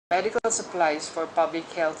medical supplies for public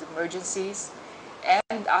health emergencies,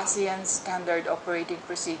 and ASEAN standard operating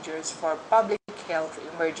procedures for public health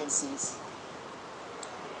emergencies.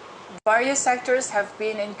 Various sectors have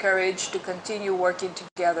been encouraged to continue working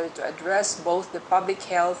together to address both the public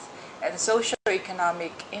health and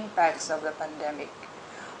socio-economic impacts of the pandemic.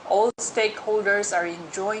 All stakeholders are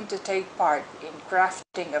enjoined to take part in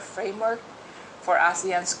crafting a framework for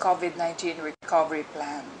ASEAN's COVID-19 recovery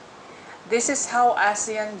plan. This is how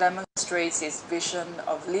ASEAN demonstrates its vision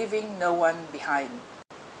of leaving no one behind.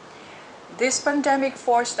 This pandemic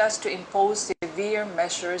forced us to impose severe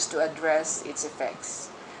measures to address its effects.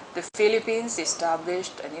 The Philippines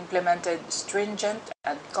established and implemented stringent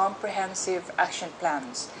and comprehensive action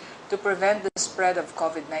plans to prevent the spread of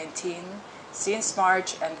COVID-19 since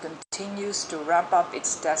March and continues to ramp up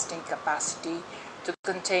its testing capacity to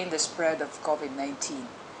contain the spread of COVID-19.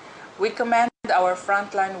 We commend our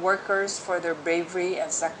frontline workers for their bravery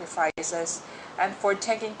and sacrifices and for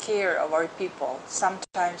taking care of our people,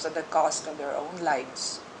 sometimes at the cost of their own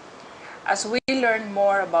lives. As we learn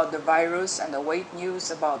more about the virus and await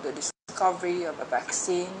news about the discovery of a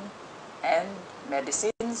vaccine and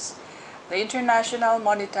medicines, the International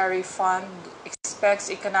Monetary Fund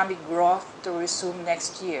expects economic growth to resume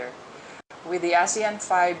next year, with the ASEAN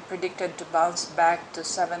 5 predicted to bounce back to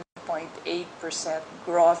 7.8%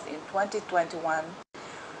 growth in 2021,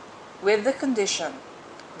 with the condition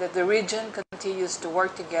that the region continues to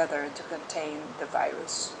work together to contain the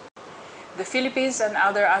virus. The Philippines and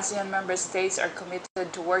other ASEAN member states are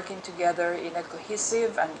committed to working together in a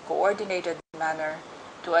cohesive and coordinated manner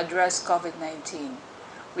to address COVID-19.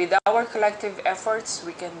 With our collective efforts,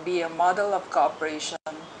 we can be a model of cooperation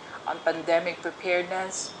on pandemic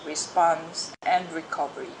preparedness, response, and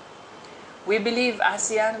recovery. We believe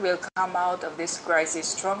ASEAN will come out of this crisis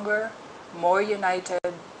stronger, more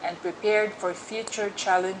united, and prepared for future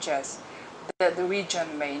challenges that the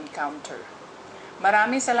region may encounter.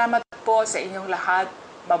 Maraming salamat po sa inyong lahat.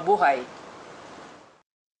 Mabuhay!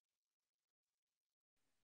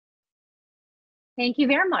 Thank you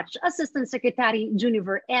very much, Assistant Secretary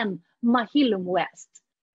Juniver M. Mahilum West.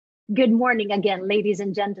 Good morning again, ladies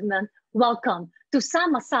and gentlemen. Welcome to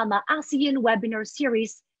Sama-Sama ASEAN Webinar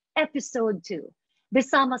Series, Episode 2. The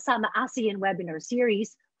Sama-Sama ASEAN Webinar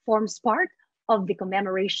Series forms part of the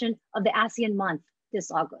commemoration of the ASEAN Month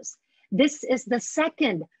this August. This is the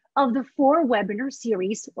second of the 4 webinar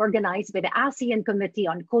series organized by the ASEAN Committee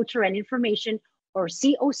on Culture and Information, or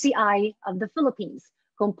COCI, of the Philippines,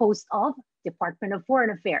 composed of Department of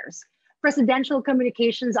Foreign Affairs, Presidential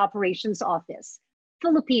Communications Operations Office,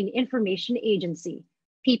 Philippine Information Agency,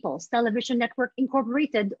 People's Television Network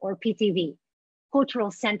Incorporated, or PTV,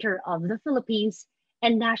 Cultural Center of the Philippines,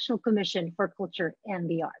 and National Commission for Culture and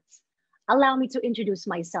the Arts. Allow me to introduce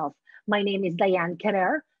myself. My name is Diane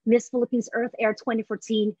Carrer, Miss Philippines Earth Air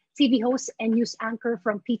 2014 TV host and news anchor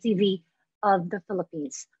from PTV of the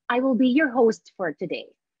Philippines. I will be your host for today.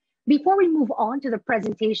 Before we move on to the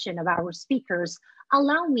presentation of our speakers,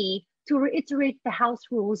 allow me to reiterate the house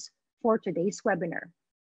rules for today's webinar.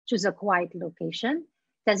 Choose a quiet location,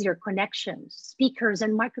 test your connections, speakers,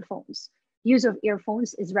 and microphones. Use of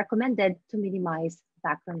earphones is recommended to minimize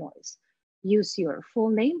background noise. Use your full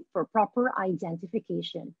name for proper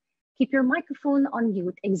identification. Keep your microphone on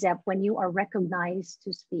mute except when you are recognized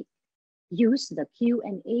to speak. Use the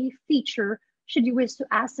Q&A feature should you wish to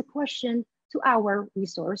ask a question to our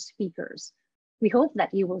resource speakers. We hope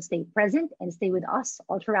that you will stay present and stay with us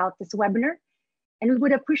all throughout this webinar. And we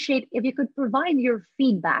would appreciate if you could provide your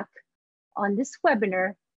feedback on this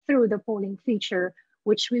webinar through the polling feature,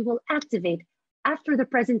 which we will activate after the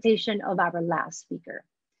presentation of our last speaker.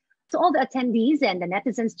 To all the attendees and the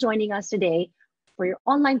netizens joining us today, for your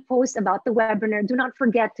online post about the webinar, do not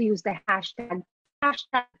forget to use the hashtag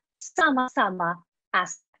Sama-Sama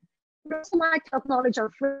ASEAN. We'd also like to acknowledge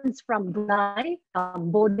our friends from Brunei,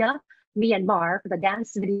 Cambodia, Myanmar for the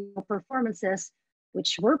dance video performances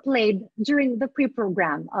which were played during the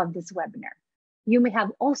pre-program of this webinar. You may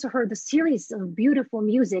have also heard a series of beautiful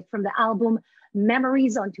music from the album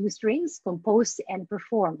Memories on 2 Strings, composed and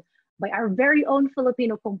performed by our very own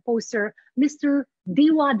Filipino composer, Mr.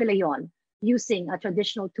 Diwa de Leon, using a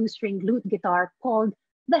traditional 2-string lute guitar called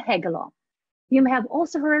the Hegalong. You may have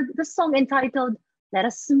also heard the song entitled Let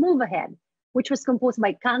Us Move Ahead, which was composed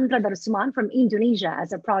by Chandra Darusman from Indonesia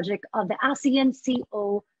as a project of the ASEAN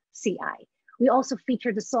COCI. We also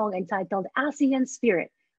featured the song entitled ASEAN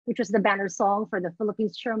Spirit, which was the banner song for the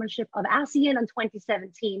Philippines chairmanship of ASEAN in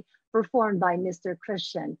 2017, performed by Mr.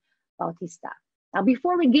 Christian Bautista. Now,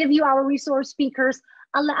 before we give you our resource speakers,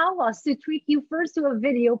 allow us to treat you first to a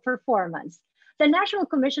video performance. The National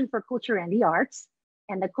Commission for Culture and the Arts,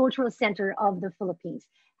 and the Cultural Center of the Philippines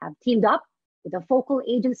have teamed up with the focal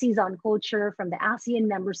agencies on culture from the ASEAN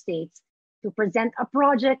member states to present a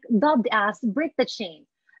project dubbed as Break the Chain,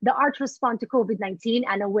 the Arts Response to COVID-19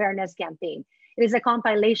 and Awareness Campaign. It is a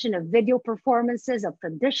compilation of video performances of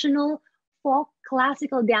traditional folk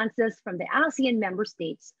classical dances from the ASEAN member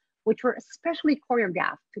states, which were especially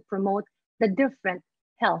choreographed to promote the different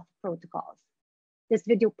health protocols. This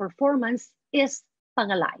video performance is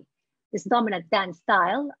Pangalay. This dominant dance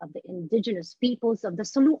style of the indigenous peoples of the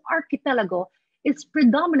Sulu archipelago is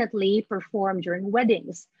predominantly performed during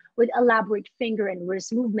weddings with elaborate finger and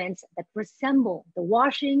wrist movements that resemble the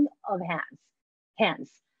washing of hands.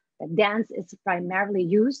 Hence, the dance is primarily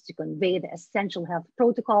used to convey the essential health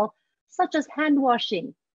protocol, such as hand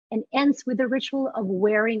washing, and ends with the ritual of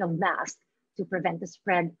wearing of masks to prevent the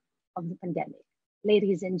spread of the pandemic.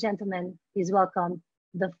 Ladies and gentlemen, please welcome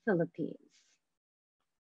the Philippines.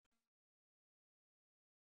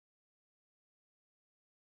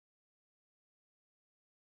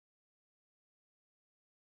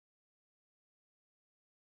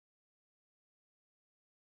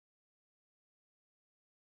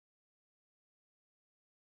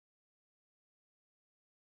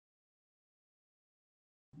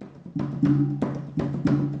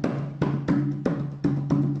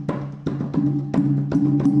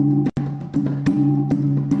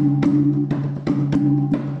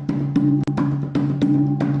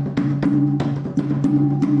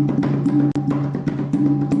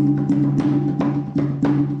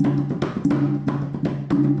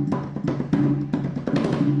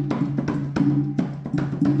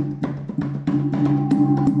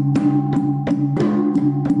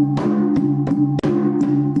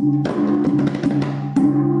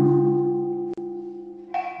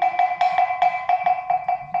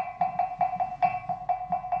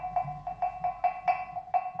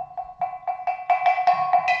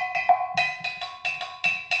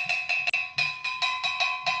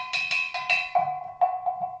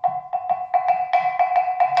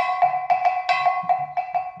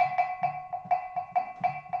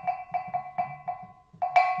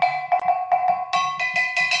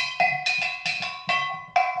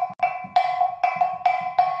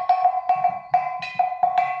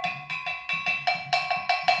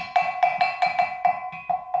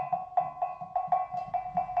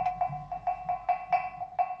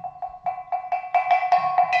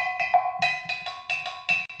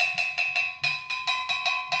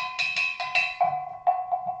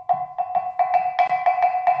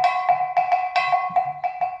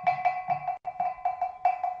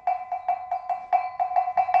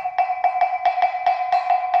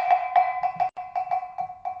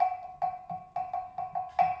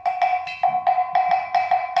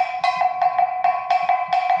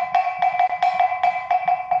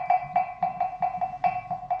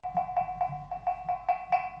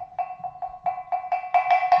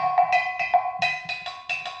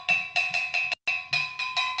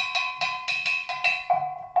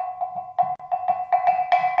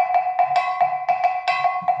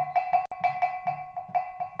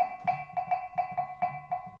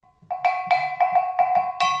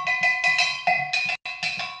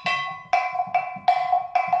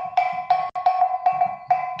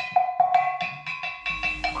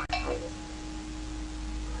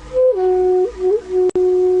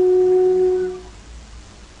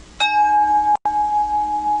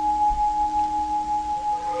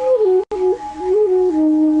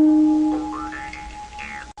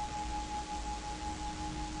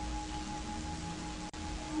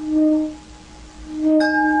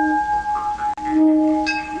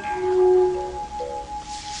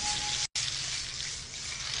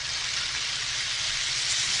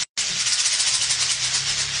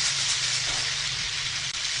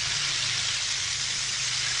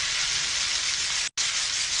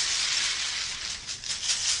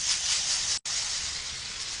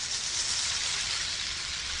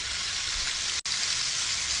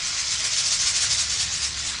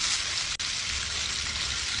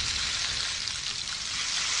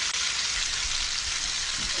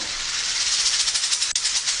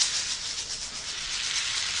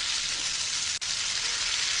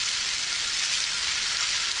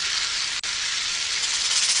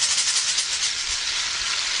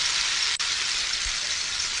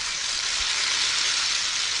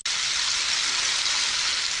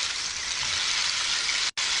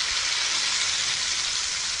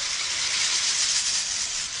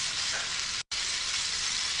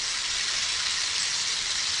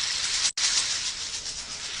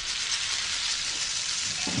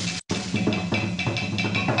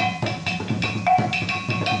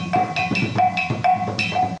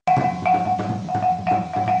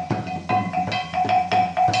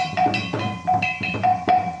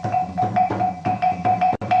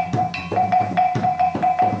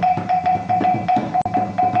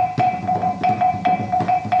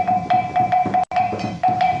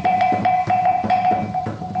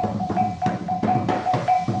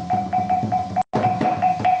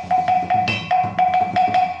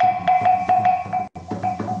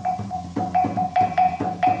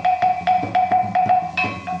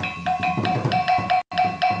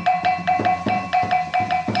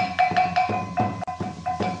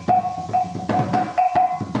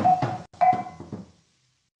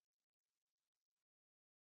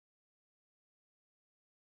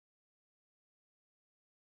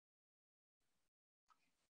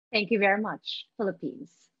 Thank you very much,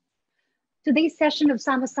 Philippines. Today's session of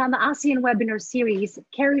Sama-Sama ASEAN webinar series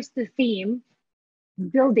carries the theme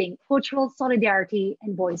Building Cultural Solidarity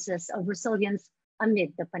and Voices of Resilience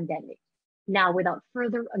Amid the Pandemic. Now, without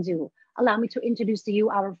further ado, allow me to introduce to you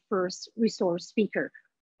our first resource speaker,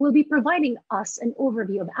 who will be providing us an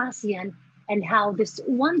overview of ASEAN and how this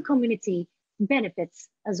one community benefits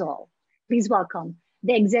us all. Please welcome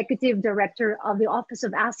the Executive Director of the Office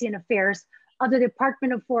of ASEAN Affairs of the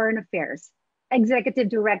Department of Foreign Affairs, Executive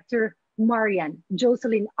Director Marian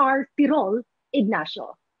Jocelyn R. Tirol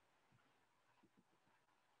Ignacio.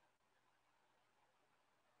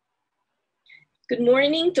 Good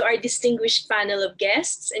morning to our distinguished panel of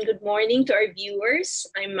guests, and good morning to our viewers.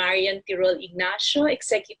 I'm Marian Tirol Ignacio,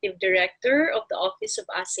 Executive Director of the Office of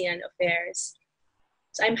ASEAN Affairs.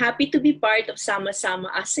 So I'm happy to be part of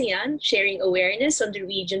Sama-Sama ASEAN, sharing awareness on the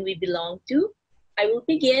region we belong to. I will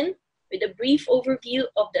begin with a brief overview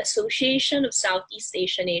of the Association of Southeast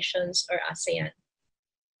Asian Nations, or ASEAN.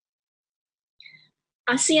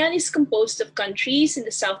 ASEAN is composed of countries in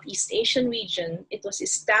the Southeast Asian region. It was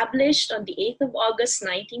established on the 8th of August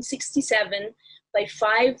 1967 by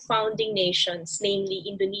 5 founding nations, namely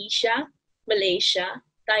Indonesia, Malaysia,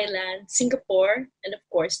 Thailand, Singapore, and of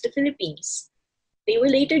course the Philippines. They were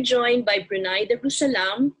later joined by Brunei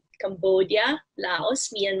Darussalam, Cambodia, Laos,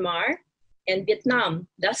 Myanmar, and Vietnam,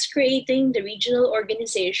 thus creating the regional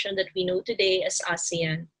organization that we know today as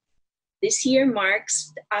ASEAN. This year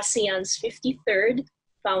marks ASEAN's 53rd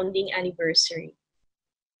founding anniversary.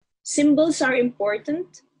 Symbols are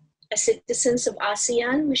important. As citizens of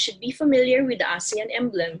ASEAN, we should be familiar with the ASEAN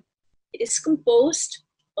emblem. It is composed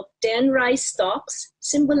of 10 rice stalks,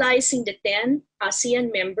 symbolizing the 10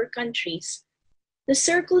 ASEAN member countries. The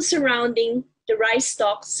circle surrounding the rice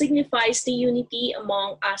stalks signifies the unity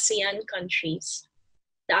among ASEAN countries.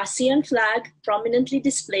 The ASEAN flag prominently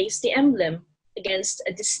displays the emblem against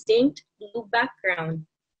a distinct blue background,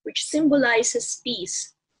 which symbolizes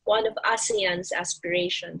peace, one of ASEAN's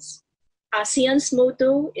aspirations. ASEAN's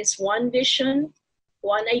motto is one vision,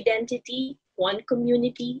 one identity, one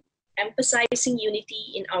community, emphasizing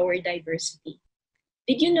unity in our diversity.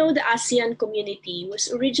 Did you know the ASEAN community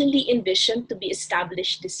was originally envisioned to be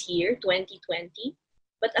established this year, 2020,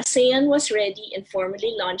 but ASEAN was ready and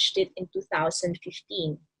formally launched it in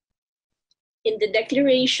 2015. In the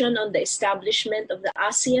declaration on the establishment of the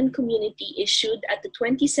ASEAN community issued at the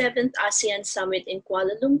 27th ASEAN Summit in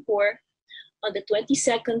Kuala Lumpur on the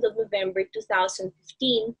 22nd of November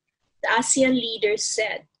 2015, the ASEAN leaders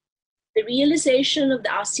said, "The realization of the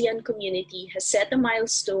ASEAN community has set a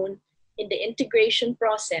milestone in the integration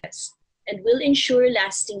process and will ensure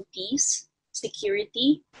lasting peace,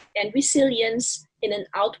 security, and resilience in an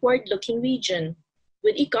outward-looking region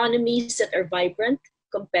with economies that are vibrant,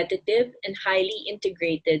 competitive, and highly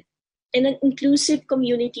integrated, and an inclusive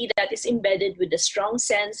community that is embedded with a strong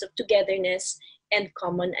sense of togetherness and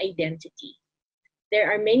common identity."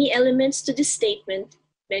 There are many elements to this statement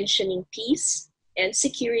mentioning peace and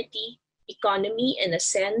security, economy, and a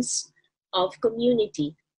sense of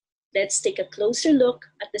community. Let's take a closer look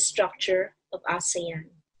at the structure of ASEAN.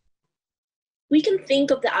 We can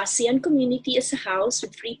think of the ASEAN community as a house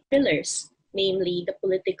with 3 pillars, namely the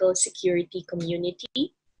political security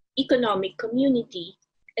community, economic community,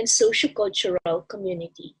 and socio-cultural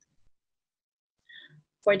community.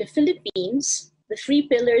 For the Philippines, the 3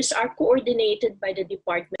 pillars are coordinated by the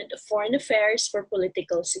Department of Foreign Affairs for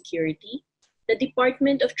political security, the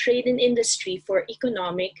Department of Trade and Industry for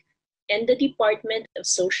economic, and the Department of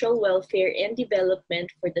Social Welfare and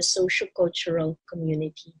Development for the socio-cultural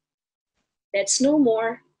community. Let's know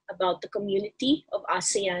more about the community of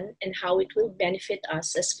ASEAN and how it will benefit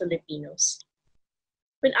us as Filipinos.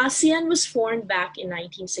 When ASEAN was formed back in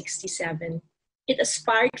 1967, it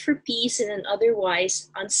aspired for peace in an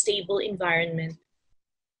otherwise unstable environment.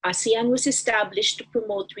 ASEAN was established to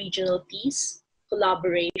promote regional peace,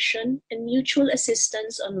 collaboration, and mutual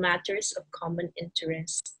assistance on matters of common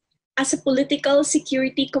interest. As a political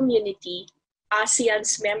security community,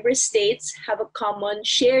 ASEAN's member states have a common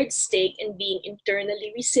shared stake in being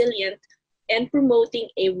internally resilient and promoting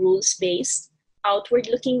a rules-based,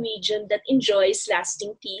 outward-looking region that enjoys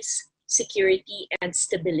lasting peace, security, and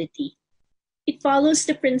stability. It follows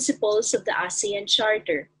the principles of the ASEAN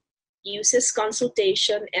Charter, uses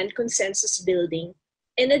consultation and consensus building,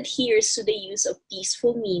 and adheres to the use of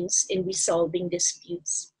peaceful means in resolving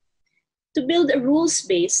disputes. To build a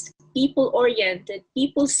rules-based, people-oriented,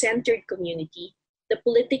 people-centered community, the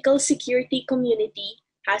political security community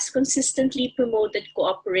has consistently promoted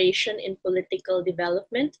cooperation in political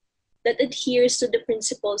development that adheres to the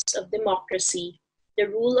principles of democracy, the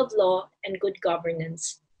rule of law, and good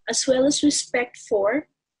governance, as well as respect for,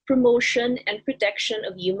 promotion, and protection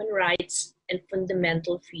of human rights and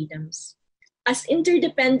fundamental freedoms. As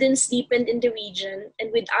interdependence deepened in the region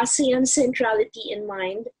and with ASEAN's centrality in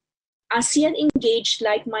mind, ASEAN engaged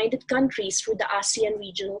like-minded countries through the ASEAN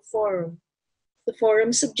Regional Forum. The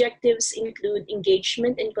forum's objectives include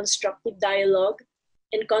engagement in constructive dialogue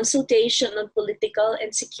and consultation on political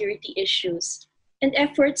and security issues, and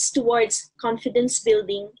efforts towards confidence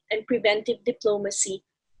building and preventive diplomacy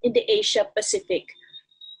in the Asia-Pacific.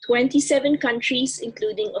 27 countries,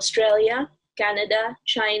 including Australia, Canada,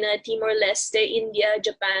 China, Timor-Leste, India,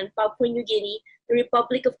 Japan, Papua New Guinea, the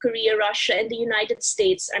Republic of Korea, Russia, and the United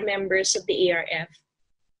States are members of the ARF.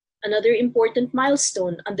 Another important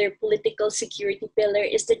milestone under political security pillar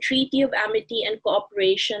is the Treaty of Amity and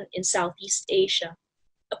Cooperation in Southeast Asia,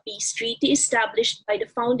 a peace treaty established by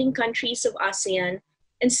the founding countries of ASEAN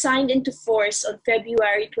and signed into force on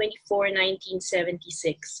February 24,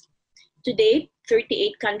 1976. To date,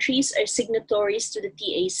 38 countries are signatories to the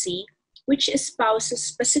TAC, which espouses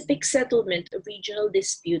specific settlement of regional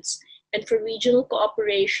disputes and for regional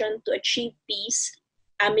cooperation to achieve peace,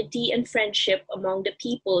 amity, and friendship among the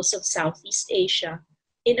peoples of Southeast Asia,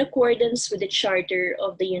 in accordance with the Charter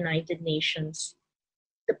of the United Nations.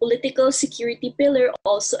 The political security pillar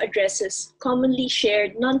also addresses commonly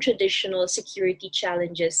shared non-traditional security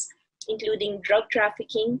challenges, including drug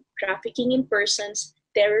trafficking, trafficking in persons,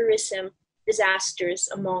 terrorism, disasters,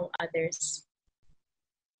 among others.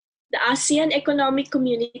 The ASEAN Economic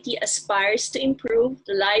Community aspires to improve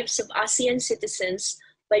the lives of ASEAN citizens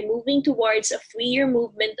by moving towards a freer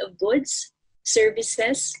movement of goods,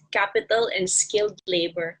 services, capital, and skilled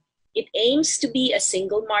labor. It aims to be a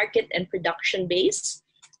single market and production base,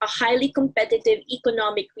 a highly competitive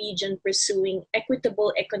economic region pursuing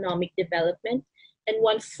equitable economic development, and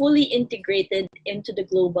one fully integrated into the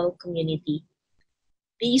global community.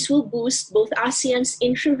 These will boost both ASEAN's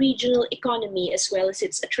intra-regional economy as well as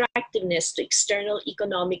its attractiveness to external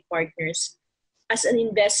economic partners as an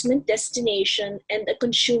investment destination and a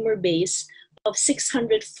consumer base of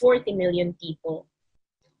 640 million people.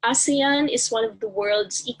 ASEAN is one of the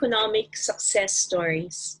world's economic success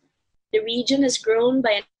stories. The region has grown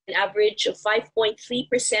by an average of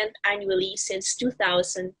 5.3% annually since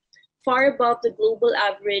 2000, far above the global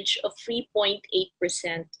average of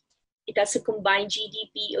 3.8%. It has a combined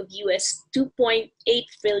GDP of US $2.8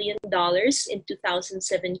 billion in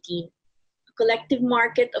 2017, a collective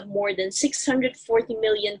market of more than 640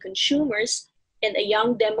 million consumers, and a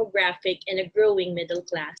young demographic and a growing middle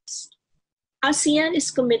class. ASEAN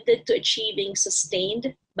is committed to achieving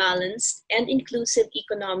sustained, balanced, and inclusive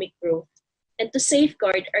economic growth, and to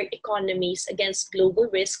safeguard our economies against global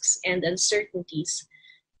risks and uncertainties.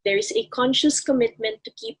 There is a conscious commitment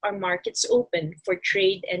to keep our markets open for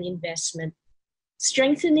trade and investment.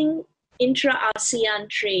 Strengthening intra-ASEAN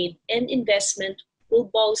trade and investment will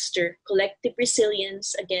bolster collective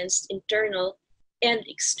resilience against internal and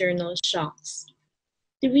external shocks.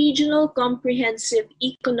 The Regional Comprehensive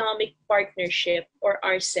Economic Partnership, or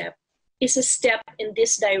RCEP, is a step in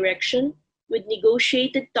this direction with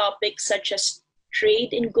negotiated topics such as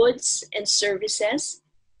trade in goods and services,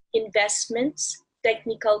 investments,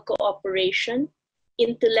 technical cooperation,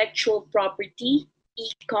 intellectual property,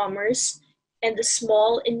 e-commerce, and the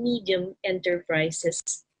small and medium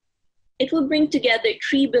enterprises. It will bring together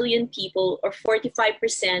 3 billion people, or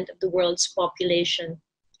 45% of the world's population,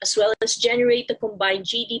 as well as generate a combined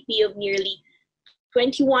GDP of nearly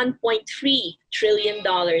 $21.3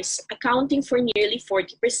 trillion, accounting for nearly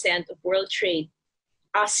 40% of world trade.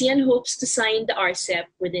 ASEAN hopes to sign the RCEP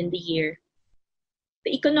within the year.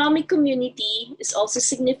 The economic community is also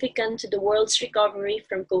significant to the world's recovery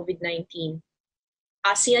from COVID-19.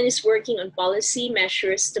 ASEAN is working on policy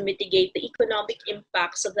measures to mitigate the economic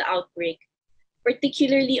impacts of the outbreak,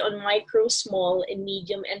 particularly on micro, small, and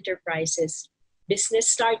medium enterprises, business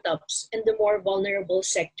startups, and the more vulnerable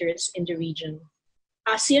sectors in the region.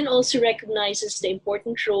 ASEAN also recognizes the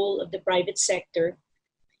important role of the private sector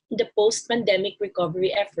in the post-pandemic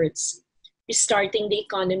recovery efforts, restarting the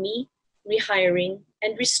economy, rehiring,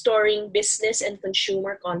 and restoring business and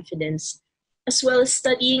consumer confidence, as well as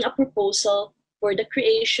studying a proposal for the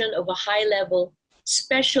creation of a high-level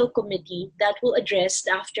special committee that will address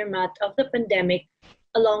the aftermath of the pandemic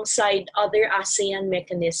alongside other ASEAN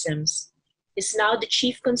mechanisms, is now the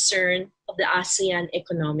chief concern of the ASEAN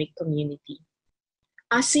economic community.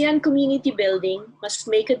 ASEAN community building must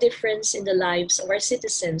make a difference in the lives of our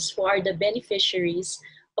citizens who are the beneficiaries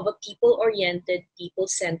of a people-oriented,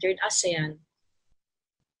 people-centered ASEAN.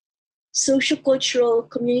 Sociocultural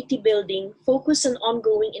community building focus on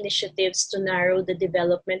ongoing initiatives to narrow the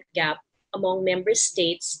development gap among member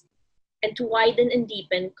states and to widen and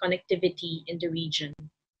deepen connectivity in the region.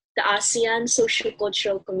 The ASEAN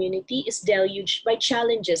socio-cultural community is deluged by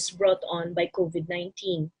challenges brought on by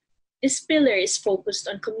COVID-19. This pillar is focused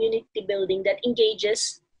on community building that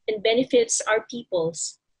engages and benefits our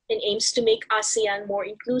peoples and aims to make ASEAN more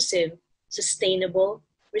inclusive, sustainable,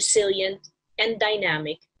 resilient, and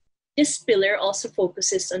dynamic. This pillar also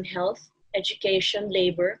focuses on health, education,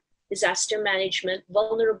 labor, disaster management,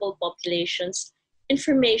 vulnerable populations,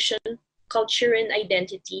 information, culture and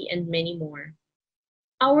identity, and many more.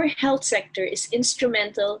 Our health sector is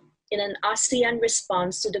instrumental in an ASEAN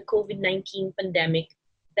response to the COVID-19 pandemic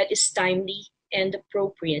that is timely and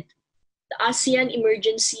appropriate. The ASEAN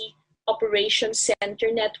Emergency Operations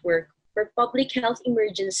Center Network for Public Health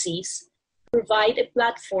Emergencies provide a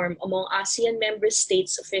platform among ASEAN member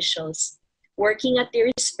states officials working at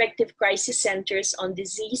their respective crisis centers on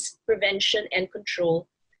disease prevention and control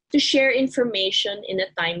to share information in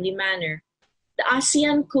a timely manner. The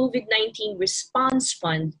ASEAN COVID-19 Response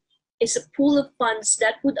Fund is a pool of funds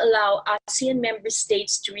that would allow ASEAN member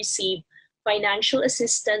states to receive financial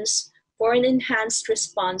assistance for an enhanced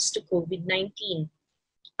response to COVID-19.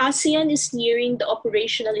 ASEAN is nearing the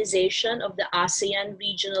operationalization of the ASEAN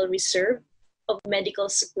Regional Reserve of medical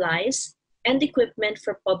supplies and equipment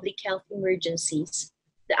for public health emergencies,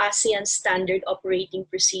 the ASEAN Standard Operating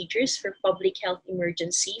Procedures for Public Health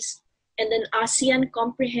Emergencies, and an ASEAN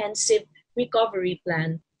Comprehensive Recovery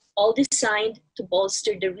Plan, all designed to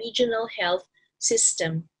bolster the regional health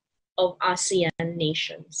system of ASEAN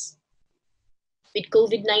nations. With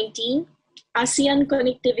COVID-19, ASEAN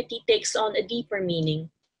connectivity takes on a deeper meaning,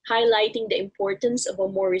 highlighting the importance of a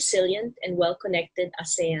more resilient and well-connected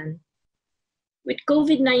ASEAN. With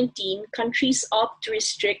COVID-19, countries opt to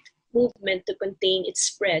restrict movement to contain its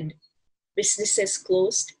spread. Businesses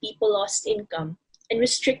closed, people lost income, and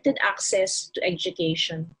restricted access to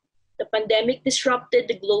education. The pandemic disrupted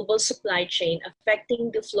the global supply chain,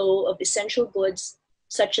 affecting the flow of essential goods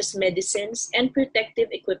such as medicines and protective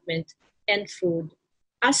equipment and food.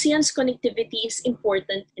 ASEAN's connectivity is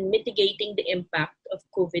important in mitigating the impact of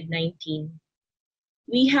COVID-19.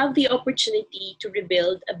 We have the opportunity to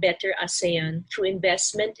rebuild a better ASEAN through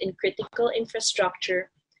investment in critical infrastructure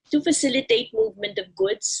to facilitate movement of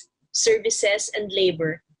goods, services, and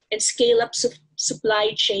labor, and scale up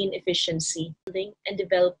supply chain efficiency, building and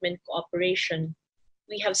development cooperation.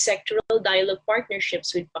 We have sectoral dialogue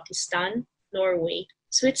partnerships with Pakistan, Norway,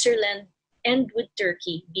 Switzerland, and with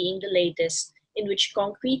Turkey being the latest, in which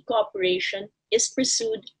concrete cooperation is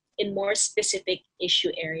pursued in more specific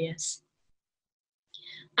issue areas.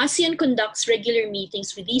 ASEAN conducts regular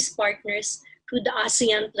meetings with these partners through the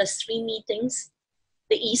ASEAN +3 meetings,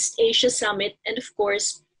 the East Asia Summit, and of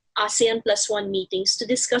course, ASEAN +1 meetings to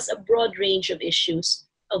discuss a broad range of issues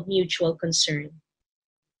of mutual concern.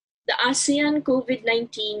 The ASEAN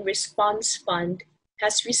COVID-19 Response Fund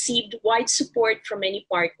has received wide support from many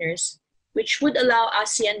partners, which would allow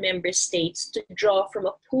ASEAN member states to draw from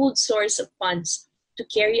a pooled source of funds to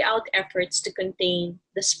carry out efforts to contain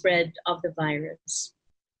the spread of the virus.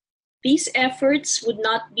 These efforts would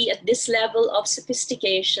not be at this level of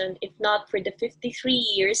sophistication if not for the 53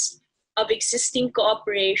 years of existing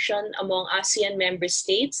cooperation among ASEAN member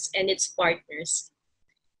states and its partners.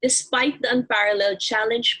 Despite the unparalleled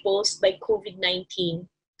challenge posed by COVID-19,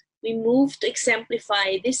 we move to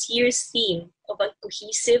exemplify this year's theme of a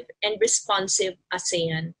cohesive and responsive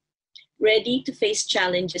ASEAN, ready to face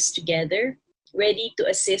challenges together, ready to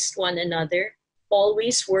assist one another,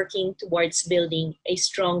 always working towards building a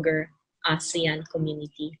stronger ASEAN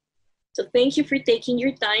community. So thank you for taking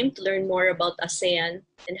your time to learn more about ASEAN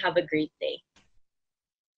and have a great day.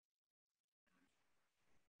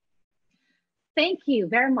 Thank you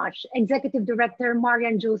very much, Executive Director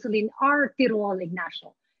Marian Jocelyn R. Tirol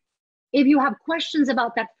Ignacio. If you have questions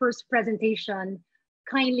about that first presentation,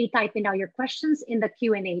 kindly type in now your questions in the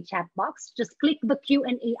Q&A chat box. Just click the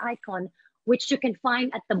Q&A icon, which you can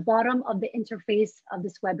find at the bottom of the interface of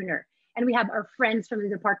this webinar. And we have our friends from the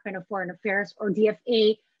Department of Foreign Affairs, or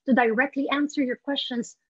DFA, to directly answer your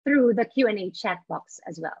questions through the Q&A chat box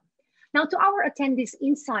as well. Now, to our attendees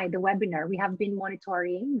inside the webinar, we have been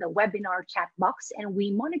monitoring the webinar chat box, and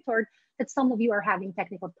we monitored that some of you are having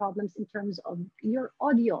technical problems in terms of your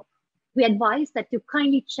audio. We advise that you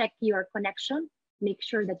kindly check your connection, make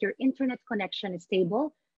sure that your internet connection is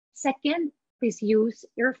stable. Second, please use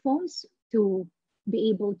earphones to be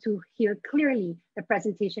able to hear clearly the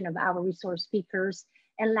presentation of our resource speakers.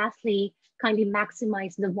 And lastly, kindly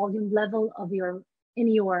maximize the volume level of in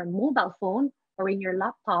your mobile phone or in your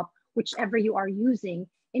laptop, whichever you are using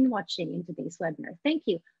in watching in today's webinar. Thank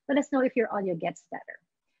you. Let us know if your audio gets better.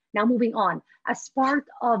 Now moving on, as part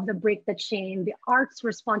of the Break the Chain, the Arts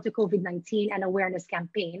Respond to COVID-19 and Awareness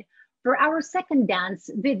campaign, for our second dance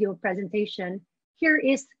video presentation, here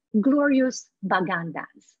is Glorious Bagan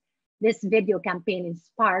Dance. This video campaign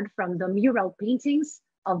inspired from the mural paintings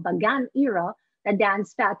of Bagan era. The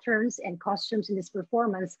dance patterns and costumes in this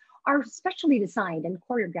performance are specially designed and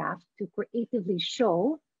choreographed to creatively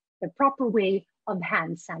show the proper way of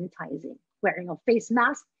hand sanitizing, wearing a face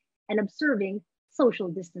mask, and observing social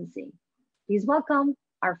distancing. Please welcome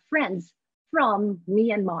our friends from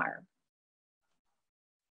Myanmar.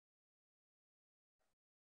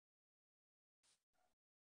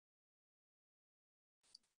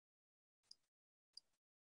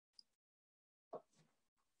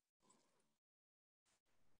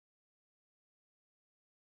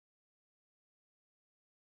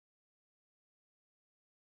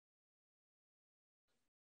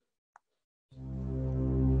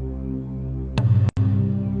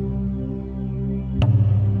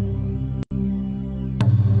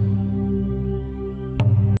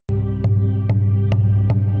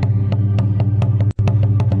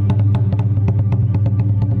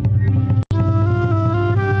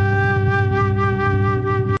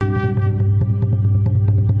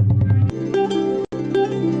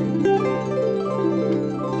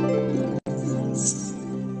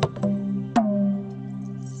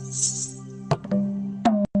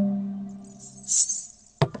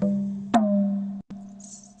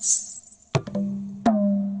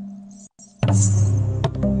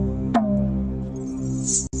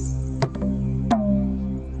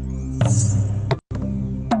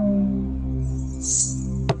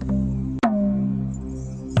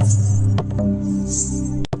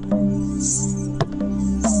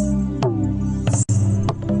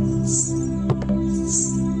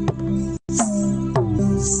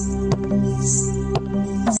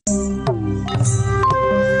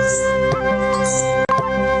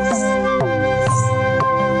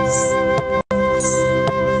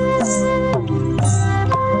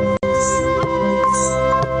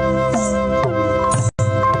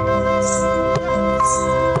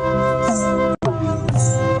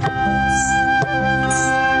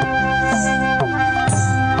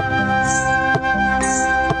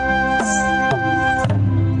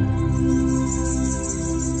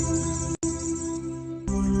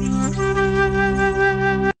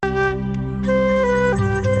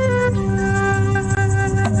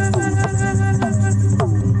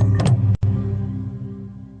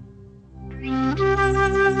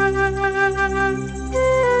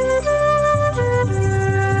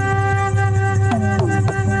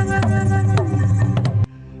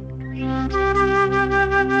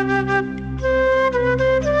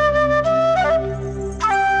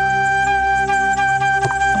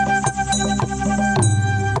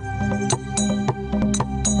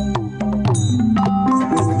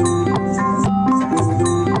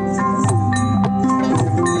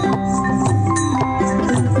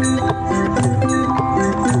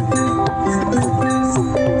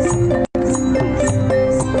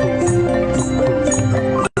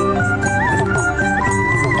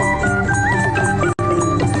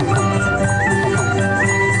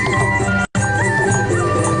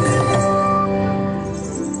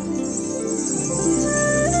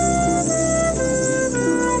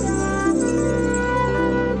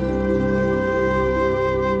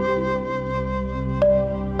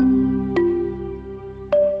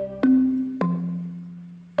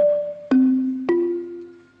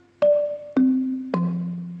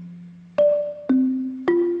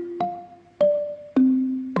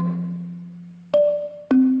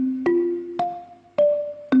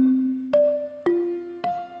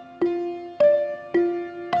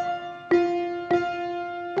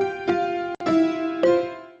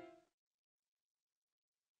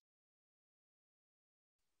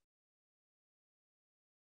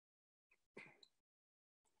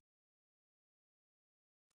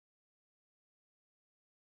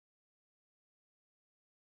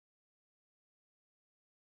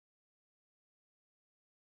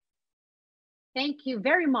 Thank you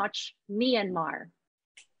very much, Myanmar.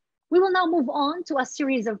 We will now move on to a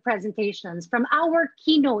series of presentations from our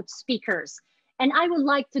keynote speakers. And I would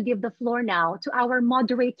like to give the floor now to our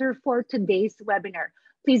moderator for today's webinar.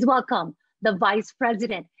 Please welcome the Vice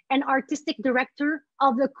President and Artistic Director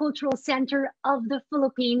of the Cultural Center of the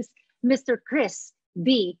Philippines, Mr. Chris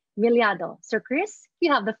B. Miliado. Sir Chris, you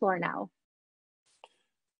have the floor now.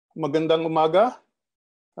 Magandang umaga.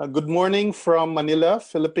 Good morning from Manila,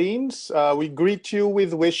 Philippines. We greet you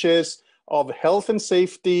with wishes of health and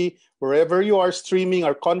safety wherever you are streaming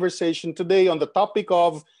our conversation today on the topic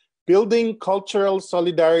of building cultural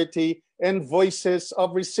solidarity and voices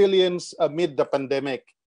of resilience amid the pandemic.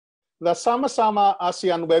 The Sama-Sama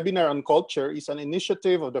ASEAN webinar on culture is an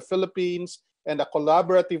initiative of the Philippines and a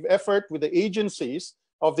collaborative effort with the agencies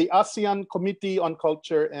of the ASEAN Committee on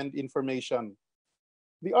Culture and Information.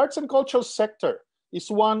 The arts and cultural sector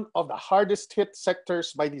is one of the hardest hit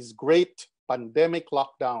sectors by this great pandemic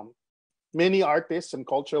lockdown. Many artists and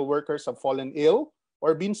cultural workers have fallen ill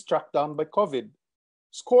or been struck down by COVID.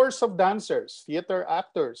 Scores of dancers, theater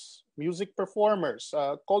actors, music performers,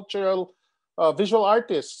 cultural visual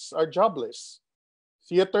artists are jobless.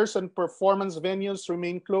 Theaters and performance venues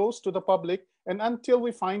remain closed to the public, and until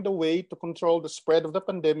we find a way to control the spread of the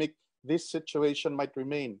pandemic, this situation might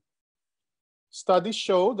remain. Studies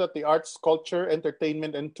show that the arts, culture,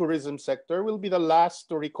 entertainment, and tourism sector will be the last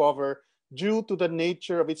to recover due to the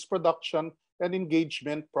nature of its production and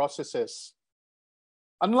engagement processes.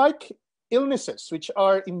 Unlike illnesses, which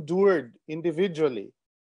are endured individually,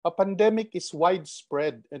 a pandemic is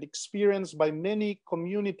widespread and experienced by many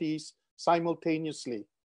communities simultaneously.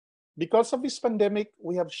 Because of this pandemic,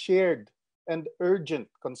 we have shared and urgent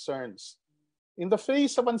concerns. In the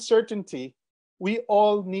face of uncertainty, we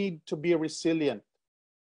all need to be resilient.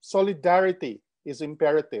 Solidarity is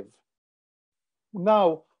imperative.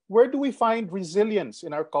 Now, where do we find resilience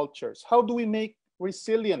in our cultures? How do we make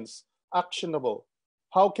resilience actionable?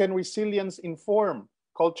 How can resilience inform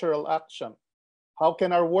cultural action? How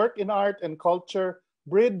can our work in art and culture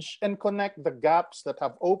bridge and connect the gaps that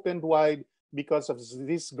have opened wide because of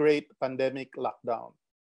this great pandemic lockdown?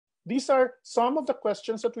 These are some of the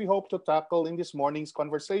questions that we hope to tackle in this morning's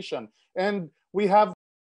conversation. And we have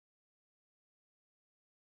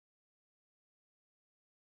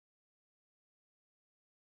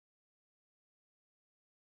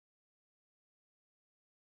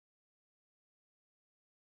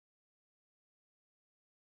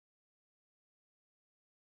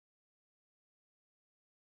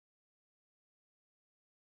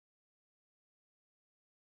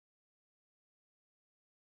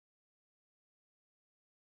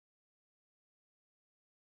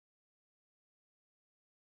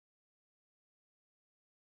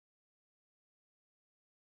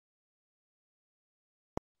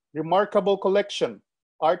remarkable collection,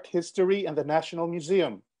 art history and the National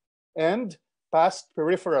Museum, and past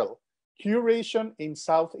peripheral, curation in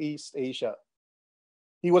Southeast Asia.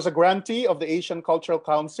 He was a grantee of the Asian Cultural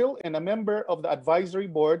Council and a member of the advisory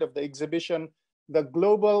board of the exhibition, The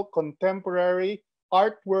Global Contemporary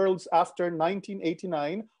Art Worlds After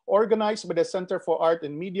 1989, organized by the Center for Art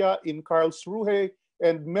and Media in Karlsruhe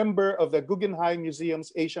and member of the Guggenheim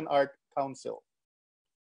Museum's Asian Art Council.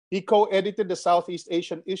 He co-edited the Southeast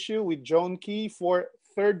Asian issue with Joan Key for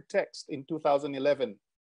Third Text in 2011.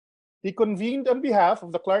 He convened on behalf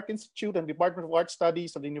of the Clark Institute and Department of Art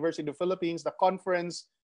Studies of the University of the Philippines the conference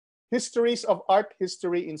Histories of Art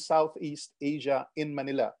History in Southeast Asia in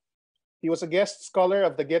Manila. He was a guest scholar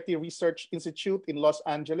of the Getty Research Institute in Los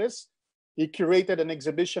Angeles. He curated an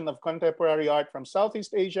exhibition of contemporary art from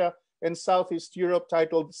Southeast Asia and Southeast Europe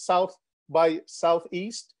titled South by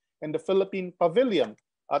Southeast and the Philippine Pavilion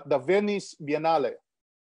at the Venice Biennale.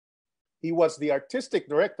 He was the artistic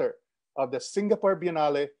director of the Singapore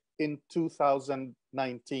Biennale in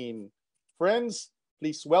 2019. Friends,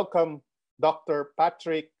 please welcome Dr.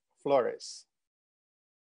 Patrick Flores.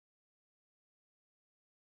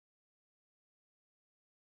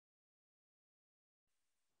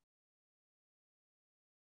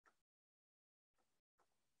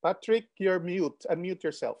 Patrick, you're mute. Unmute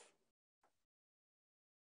yourself.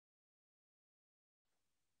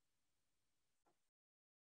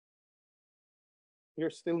 You're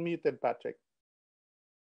still muted, Patrick.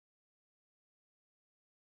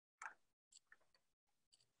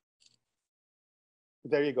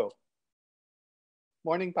 There you go.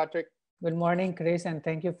 Morning, Patrick. Good morning, Chris, and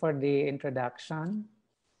thank you for the introduction.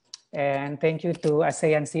 And thank you to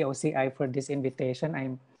ASEAN COCI for this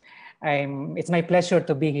invitation. It's my pleasure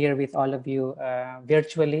to be here with all of you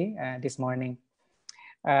virtually this morning.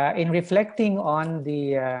 In reflecting on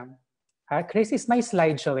the, Chris, is my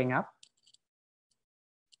slide showing up?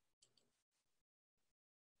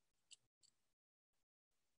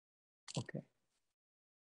 Okay.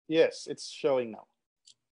 Yes, it's showing now.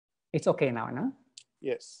 It's okay now, no?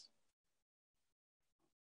 Yes.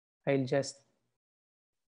 I'll just...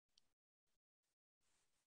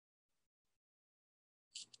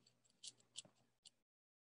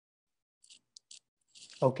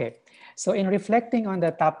 Okay, so in reflecting on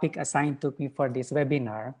the topic assigned to me for this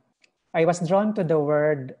webinar, I was drawn to the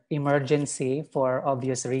word emergency for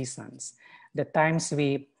obvious reasons. The times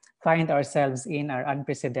we find ourselves in are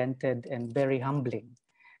unprecedented and very humbling.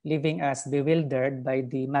 leaving us bewildered by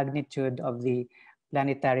the magnitude of the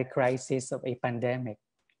planetary crisis of a pandemic.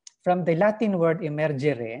 From the Latin word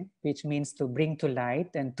emergere, which means to bring to light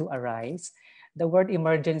and to arise, the word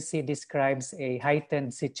emergency describes a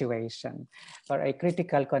heightened situation or a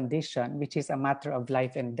critical condition, which is a matter of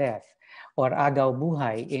life and death, or agaw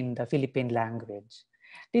buhay in the Philippine language.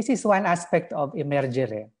 This is one aspect of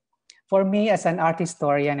emergere. For me, as an art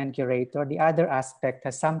historian and curator, the other aspect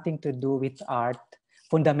has something to do with art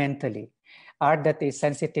fundamentally. Art that is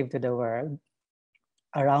sensitive to the world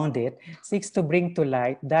around it seeks to bring to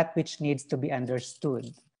light that which needs to be understood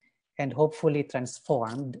and hopefully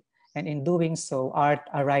transformed. And in doing so, art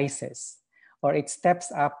arises, or it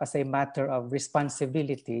steps up as a matter of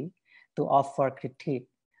responsibility to offer critique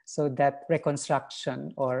so that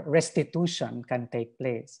reconstruction or restitution can take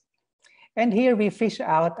place. And here we fish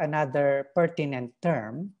out another pertinent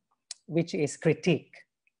term, which is critique.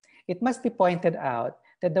 It must be pointed out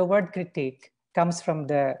that the word critique comes from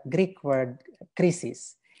the Greek word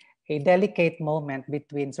krisis, a delicate moment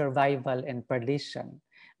between survival and perdition,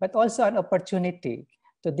 but also an opportunity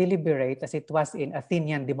to deliberate, as it was in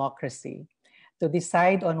Athenian democracy, to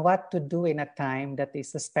decide on what to do in a time that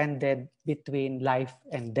is suspended between life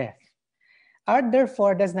and death. Art,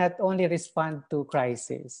 therefore, does not only respond to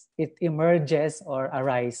crisis, it emerges or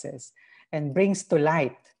arises and brings to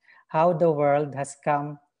light how the world has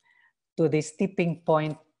come to this tipping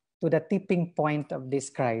point, to the tipping point of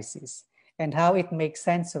this crisis, and how it makes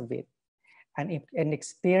sense of it, an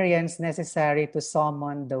experience necessary to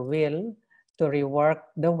summon the will to rework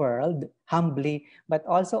the world humbly, but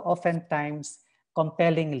also oftentimes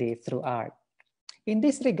compellingly through art. In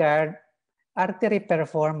this regard, Arte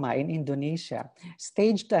Performa in Indonesia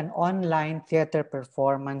staged an online theater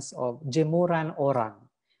performance of Jemuran Orang,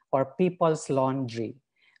 or People's Laundry,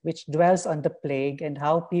 which dwells on the plague and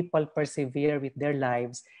how people persevere with their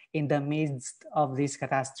lives in the midst of this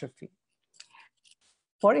catastrophe.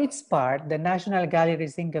 For its part, the National Gallery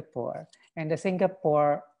Singapore and the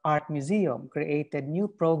Singapore Art Museum created new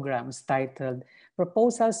programs titled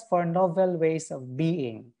Proposals for Novel Ways of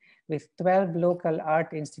Being, with 12 local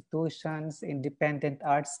art institutions, independent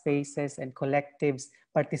art spaces, and collectives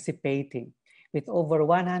participating, with over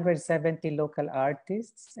 170 local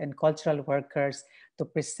artists and cultural workers to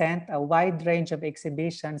present a wide range of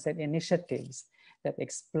exhibitions and initiatives that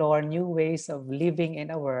explore new ways of living in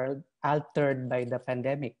a world altered by the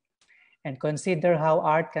pandemic, and consider how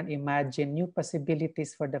art can imagine new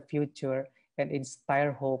possibilities for the future and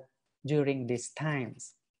inspire hope during these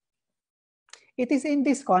times. It is in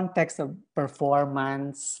this context of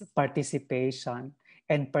performance, participation,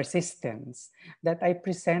 and persistence that I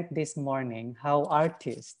present this morning how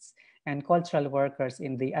artists and cultural workers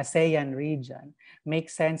in the ASEAN region make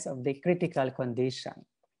sense of the critical condition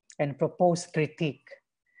and propose critique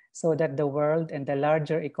so that the world and the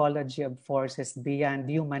larger ecology of forces beyond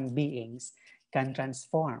human beings can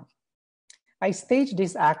transform. I staged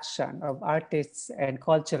this action of artists and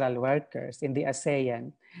cultural workers in the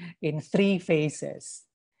ASEAN in 3 phases,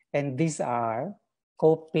 and these are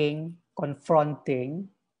coping, confronting,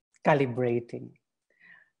 calibrating.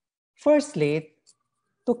 Firstly,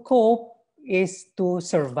 to cope is to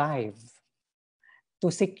survive,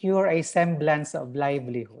 to secure a semblance of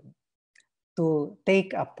livelihood, to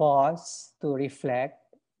take a pause, to reflect,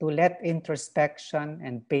 to let introspection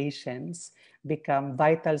and patience become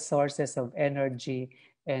vital sources of energy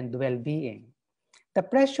and well-being. The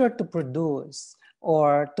pressure to produce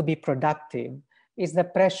or to be productive is the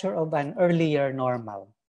pressure of an earlier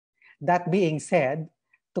normal. That being said,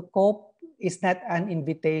 to cope is not an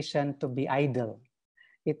invitation to be idle.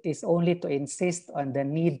 It is only to insist on the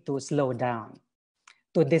need to slow down,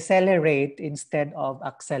 to decelerate instead of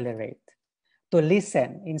accelerate, to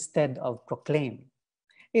listen instead of proclaim.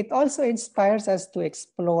 It also inspires us to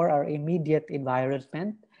explore our immediate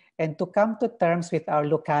environment and to come to terms with our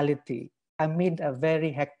locality amid a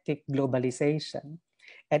very hectic globalization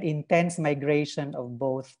and intense migration of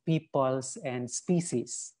both peoples and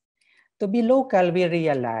species. To be local, we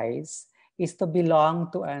realize, is to belong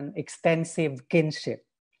to an extensive kinship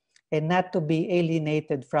and not to be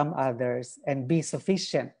alienated from others and be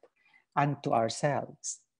sufficient unto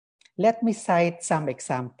ourselves. Let me cite some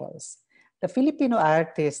examples. The Filipino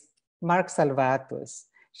artist Mark Salvatus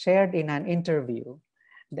shared in an interview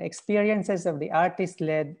the experiences of the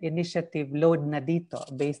artist-led initiative Load Na Dito,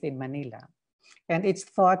 based in Manila, and its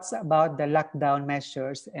thoughts about the lockdown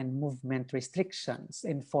measures and movement restrictions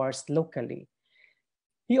enforced locally.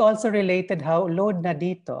 He also related how Load Na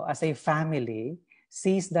Dito, as a family,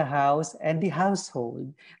 sees the house and the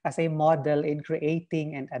household as a model in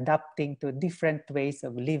creating and adapting to different ways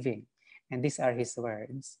of living and these are his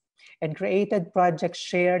words, and created projects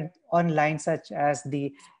shared online such as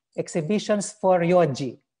the exhibitions for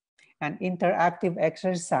Yoji, an interactive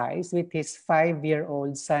exercise with his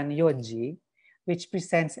 5-year-old son Yoji, which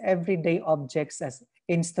presents everyday objects as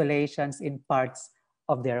installations in parts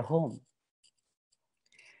of their home.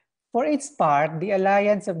 For its part, the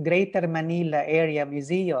Alliance of Greater Manila Area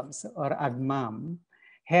Museums, or AGMAM,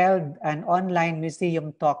 held an online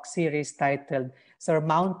museum talk series titled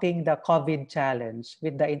Surmounting the COVID Challenge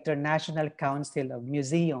with the International Council of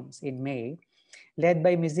Museums in May, led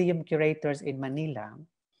by museum curators in Manila,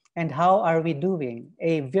 and How Are We Doing,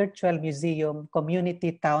 a virtual museum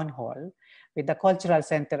community town hall with the Cultural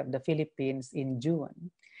Center of the Philippines in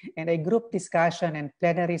June, and a group discussion and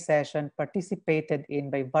plenary session participated in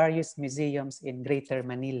by various museums in Greater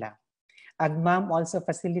Manila. AGMAM also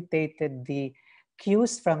facilitated the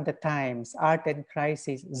Cues from the Times Art and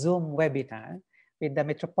Crisis Zoom webinar with the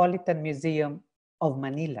Metropolitan Museum of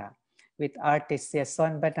Manila, with artists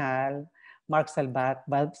Yason Banal, Mark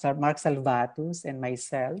Salvatus, and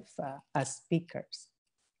myself as speakers.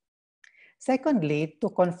 Secondly, to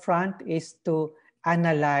confront is to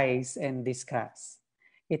analyze and discuss.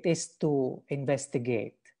 It is to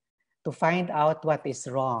investigate, to find out what is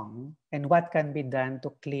wrong and what can be done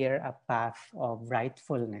to clear a path of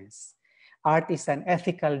rightfulness. Art is an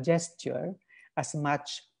ethical gesture as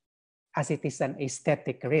much as it is an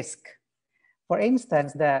aesthetic risk. For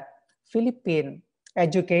instance, the Philippine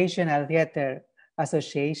Educational Theater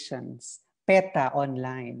Association's PETA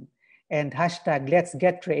Online and hashtag Let's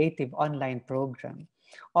Get Creative online program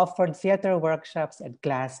offered theater workshops and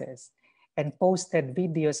classes and posted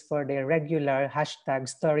videos for their regular hashtag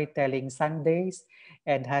Storytelling Sundays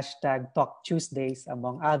and hashtag Talk Tuesdays,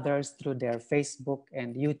 among others, through their Facebook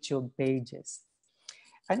and YouTube pages.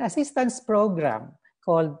 An assistance program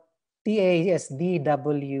called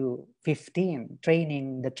TASDW15,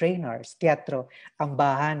 Training the Trainers, Teatro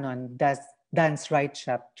Ambahanon Dance Right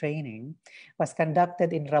Shop Training, was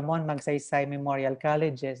conducted in Ramon Magsaysay Memorial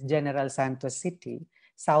College's General Santos City,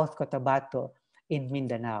 South Cotabato in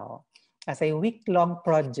Mindanao, as a week-long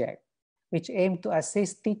project which aimed to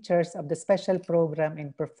assist teachers of the special program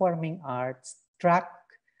in performing arts track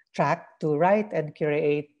to write and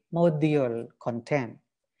create module content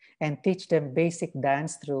and teach them basic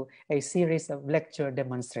dance through a series of lecture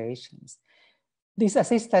demonstrations. This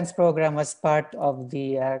assistance program was part of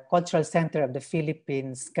the Cultural Center of the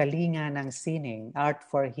Philippines, Kalinga ng Sining, Art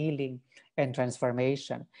for Healing and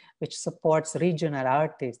Transformation, which supports regional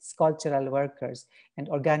artists, cultural workers, and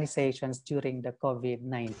organizations during the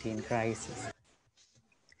COVID-19 crisis.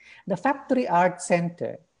 The Factory Art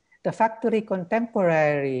Center, the Factory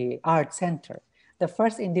Contemporary Art Center, the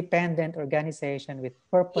first independent organization with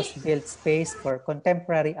purpose-built space for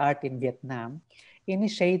contemporary art in Vietnam,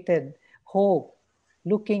 initiated Hope,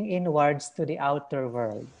 Looking Inwards to the Outer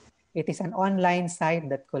World. It is an online site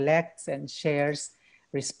that collects and shares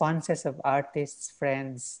responses of artists,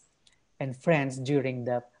 friends during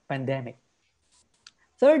the pandemic.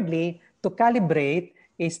 Thirdly, to calibrate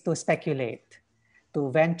is to speculate, to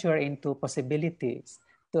venture into possibilities,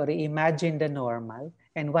 to reimagine the normal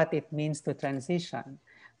and what it means to transition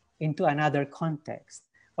into another context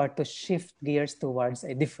or to shift gears towards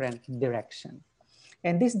a different direction.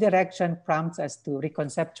 And this direction prompts us to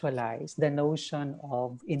reconceptualize the notion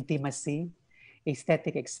of intimacy,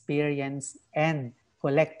 aesthetic experience, and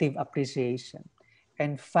collective appreciation,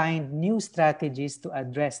 and find new strategies to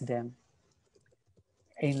address them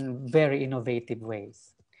in very innovative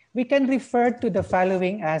ways. We can refer to the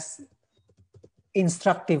following as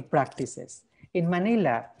instructive practices. In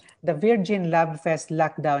Manila, the Virgin Lab Fest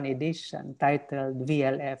Lockdown Edition, titled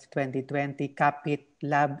VLF 2020 Kapit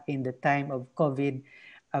Lab in the Time of COVID,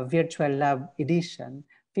 a Virtual Lab Edition,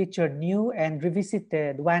 featured new and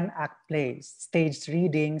revisited one-act plays, staged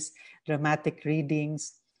readings, dramatic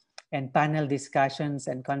readings, and panel discussions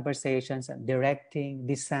and conversations on directing,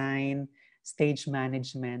 design, stage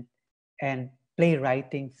management, and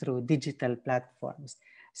playwriting through digital platforms.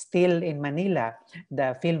 Still in Manila,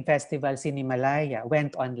 the film festival Cinemalaya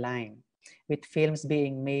went online, with films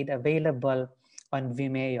being made available on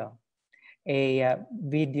Vimeo, a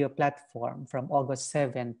video platform, from August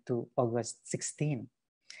 7 to August 16.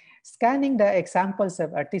 Scanning the examples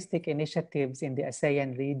of artistic initiatives in the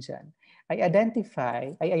ASEAN region, I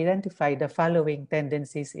identify the following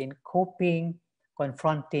tendencies in coping,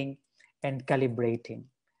 confronting, and calibrating.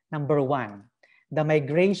 Number one, the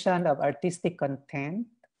migration of artistic content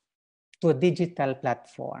to a digital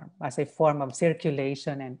platform as a form of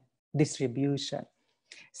circulation and distribution.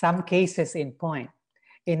 Some cases in point.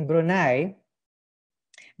 In Brunei,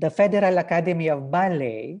 the Federal Academy of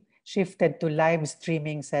Ballet shifted to live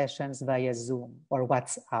streaming sessions via Zoom or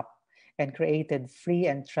WhatsApp, and created free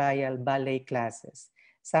and trial ballet classes.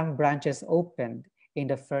 Some branches opened in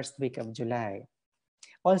the first week of July.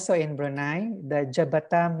 Also in Brunei, the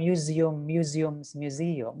Jabata Museum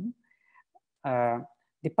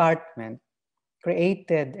department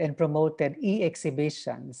created and promoted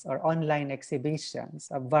e-exhibitions or online exhibitions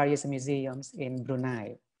of various museums in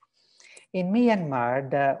Brunei. In Myanmar,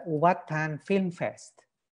 the Wat Than Film Fest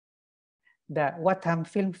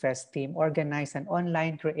team organized an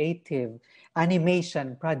online creative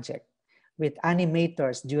animation project with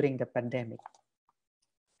animators during the pandemic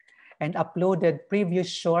and uploaded previous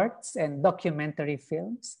shorts and documentary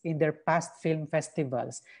films in their past film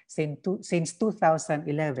festivals since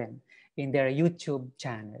 2011 in their YouTube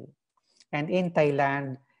channel. And in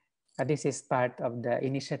Thailand, this is part of the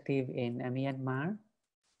initiative in Myanmar.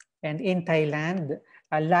 And in Thailand,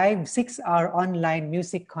 a live 6-hour online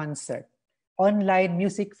music concert, online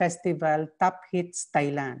music festival Top Hits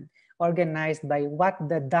Thailand, organized by What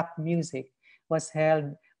the Duck Music, was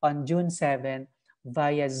held on June 7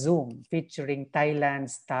 via Zoom, featuring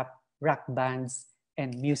Thailand's top rock bands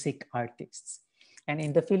and music artists. And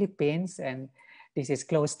in the Philippines, and this is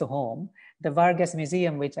close to home, the Vargas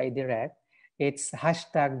Museum, which I direct, its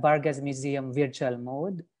hashtag Vargas Museum Virtual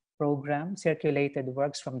Mode program circulated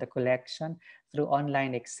works from the collection through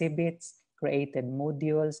online exhibits, created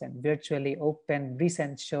modules, and virtually opened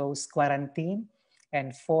recent shows Quarantine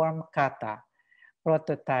and Form Kata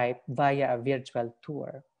prototype via a virtual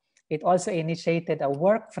tour. It also initiated a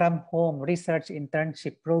work-from-home research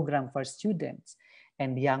internship program for students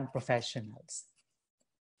and young professionals.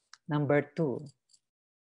 Number 2,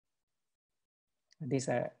 these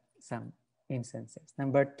are some instances.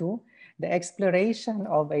 Number 2, the exploration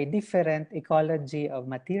of a different ecology of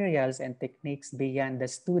materials and techniques beyond the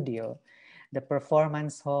studio, the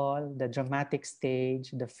performance hall, the dramatic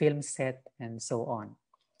stage, the film set, and so on.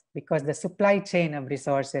 Because the supply chain of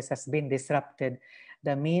resources has been disrupted,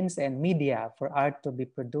 the means and media for art to be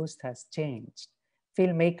produced has changed.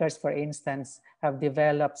 Filmmakers, for instance, have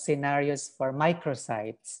developed scenarios for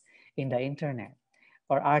microsites in the internet,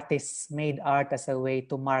 or artists made art as a way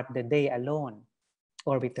to mark the day alone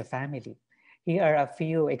or with the family. Here are a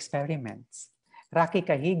few experiments. Raki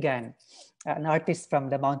Kahigan, an artist from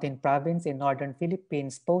the mountain province in northern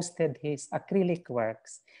Philippines, posted his acrylic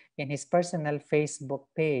works in his personal Facebook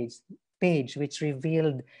page, which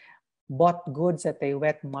revealed bought goods at a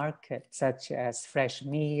wet market, such as fresh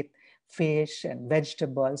meat, fish, and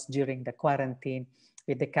vegetables during the quarantine,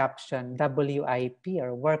 with the caption WIP,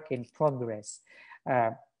 or work in progress.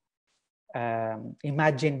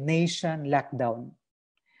 Imagination Lockdown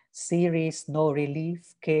series, No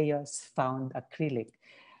Relief, Chaos Found Acrylic.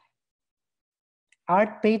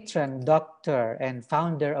 Art patron, doctor, and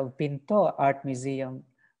founder of Pinto Art Museum,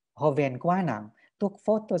 Hoven Kwanang, took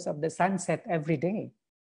photos of the sunset every day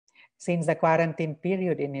since the quarantine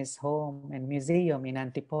period in his home and museum in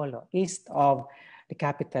Antipolo, east of the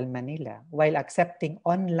capital Manila, while accepting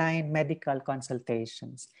online medical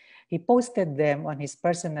consultations. He posted them on his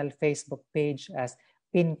personal Facebook page as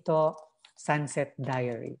Pinto Sunset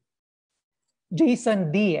Diary.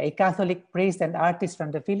 Jason D., a Catholic priest and artist from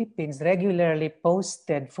the Philippines, regularly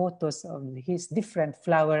posted photos of his different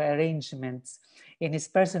flower arrangements in his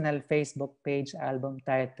personal Facebook page album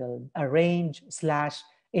titled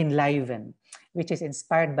Arrange/Enliven, which is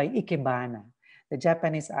inspired by Ikebana. The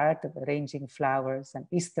Japanese art of arranging flowers. An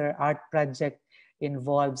Easter art project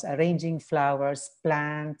involves arranging flowers,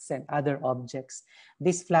 plants, and other objects.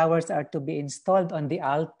 These flowers are to be installed on the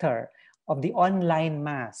altar of the online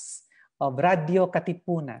mass of Radio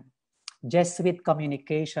Katipunan, Jesuit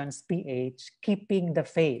Communications PH, Keeping the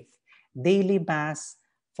Faith, daily mass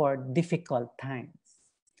for difficult times.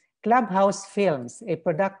 Clubhouse Films, a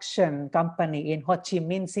production company in Ho Chi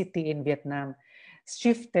Minh City in Vietnam,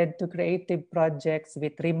 shifted to creative projects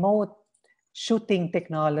with remote shooting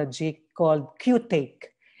technology called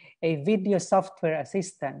QTake, a video software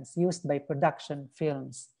assistance used by production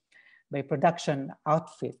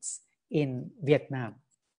outfits in Vietnam.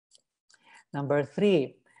 Number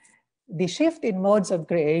 3, the shift in modes of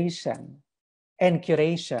creation and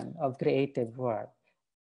curation of creative work.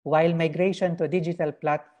 While migration to digital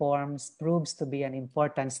platforms proves to be an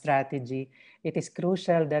important strategy, it is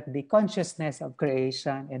crucial that the consciousness of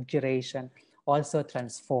creation and curation also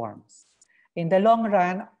transforms. In the long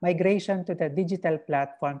run, migration to the digital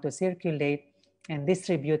platform to circulate and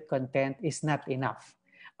distribute content is not enough.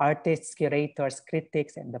 Artists, curators,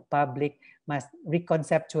 critics, and the public must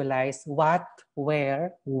reconceptualize what,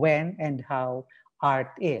 where, when, and how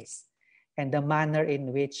art is, and the manner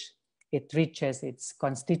in which it reaches its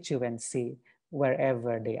constituency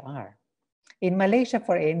wherever they are. In Malaysia,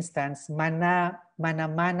 for instance, Mana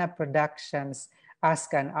Mana Productions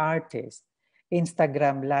Ask an Artist,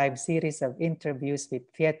 Instagram live series of interviews with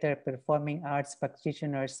theater performing arts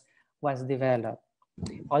practitioners was developed.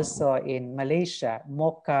 Also in Malaysia,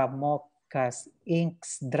 Mocha Mocha's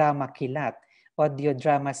Inks Drama Kilat, audio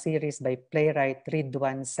drama series by playwright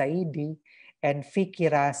Ridwan Saidi and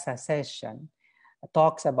Fikirasa Session,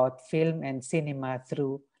 talks about film and cinema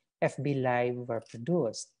through FB Live were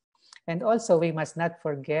produced. And also we must not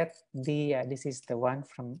forget this is the one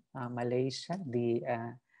from Malaysia, the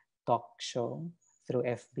talk show through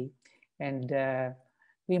FB. And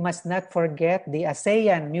we must not forget the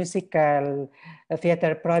ASEAN musical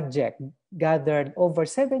theater project gathered over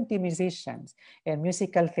 70 musicians and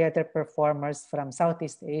musical theater performers from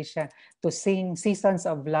Southeast Asia to sing Seasons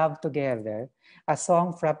of Love Together, a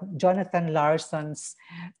song from Jonathan Larson's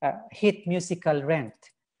hit musical Rent.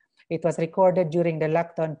 It was recorded during the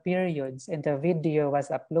lockdown periods and the video was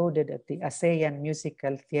uploaded at the ASEAN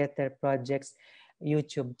Musical Theater Project's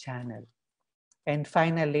YouTube channel. And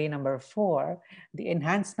finally, number 4, the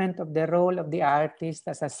enhancement of the role of the artist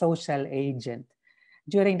as a social agent.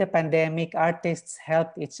 During the pandemic, artists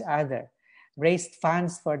helped each other, raised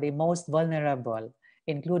funds for the most vulnerable,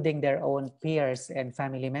 including their own peers and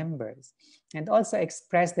family members, and also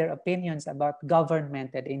expressed their opinions about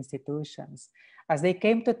government and institutions. As they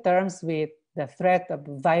came to terms with the threat of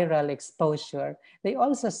viral exposure, they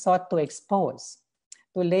also sought to expose,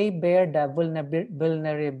 to lay bare the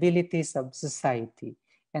vulnerabilities of society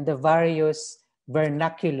and the various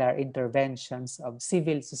vernacular interventions of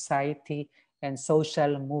civil society and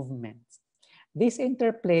social movements. This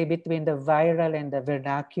interplay between the viral and the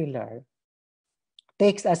vernacular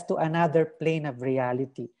takes us to another plane of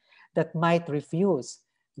reality that might refuse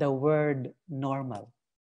the word normal.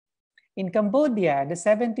 In Cambodia, the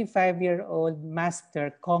 75-year-old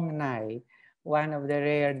master Kong Nai, one of the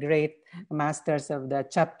rare great masters of the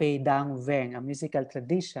Chape Dang Veng, a musical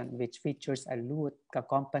tradition which features a lute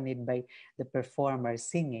accompanied by the performer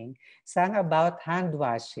singing, sang about hand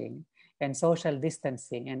washing and social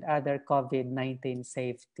distancing and other COVID-19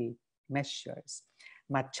 safety measures.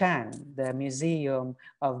 Machan, the Museum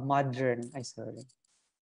of Modern,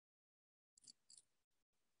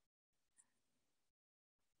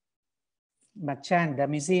 Machan, the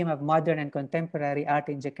Museum of Modern and Contemporary Art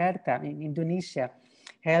in Jakarta, in Indonesia,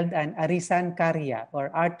 held an Arisan Karya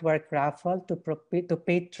or artwork raffle to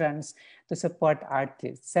patrons to support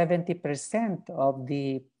artists. 70% of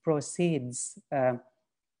the proceeds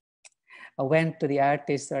went to the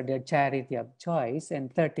artists or their charity of choice,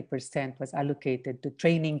 and 30% was allocated to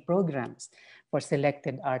training programs for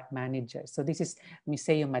selected art managers. So this is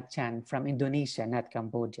Museum Machan from Indonesia, not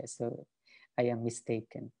Cambodia, so I am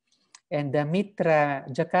mistaken. And the Mitra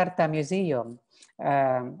Jakarta Museum,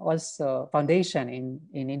 also foundation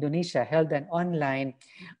in Indonesia, held an online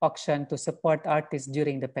auction to support artists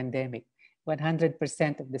during the pandemic.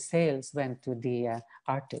 100% of the sales went to the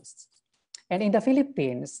artists. And in the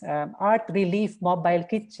Philippines, Art Relief Mobile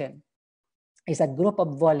Kitchen is a group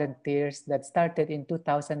of volunteers that started in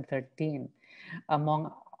 2013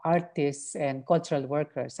 among artists and cultural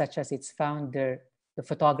workers, such as its founder, the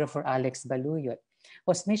photographer Alex Baluyot,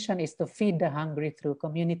 whose mission is to feed the hungry through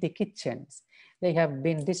community kitchens. They have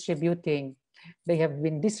been distributing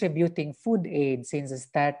food aid since the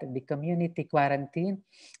start of the community quarantine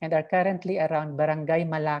and are currently around Barangay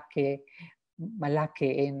Malake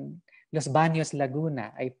in Los Baños,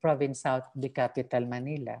 Laguna, a province south of the capital,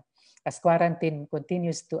 Manila, as quarantine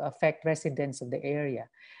continues to affect residents of the area.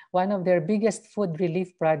 One of their biggest food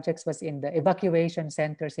relief projects was in the evacuation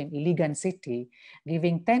centers in Iligan City,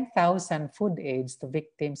 giving 10,000 food aids to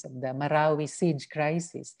victims of the Marawi siege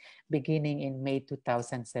crisis beginning in May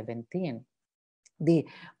 2017. The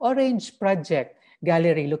Orange Project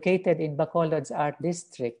Gallery, located in Bacolod's Art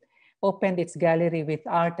District, opened its gallery with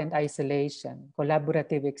Art and Isolation,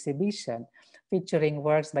 collaborative exhibition featuring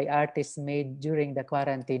works by artists made during the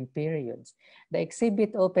quarantine periods. The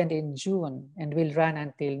exhibit opened in June and will run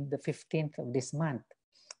until the 15th of this month.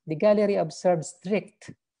 The gallery observes strict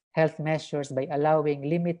health measures by allowing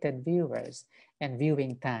limited viewers and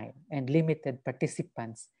viewing time and limited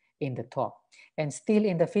participants in the talk. And still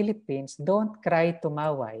in the Philippines, Don't Cry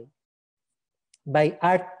Tumaway by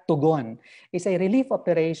Art Tugon is a relief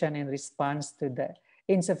operation in response to the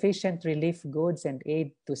insufficient relief goods and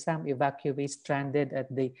aid to some evacuees stranded at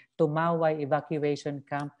the Tumaway evacuation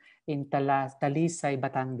camp in Talisay,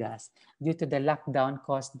 Batangas due to the lockdown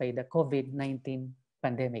caused by the COVID-19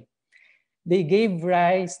 pandemic. They gave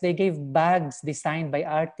bags designed by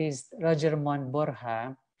artist Roger Mon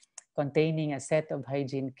Borja, containing a set of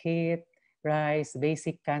hygiene kit, rice,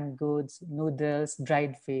 basic canned goods, noodles,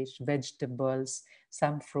 dried fish, vegetables,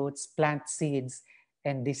 some fruits, plant seeds,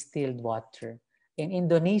 and distilled water. In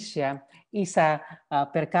Indonesia, Isa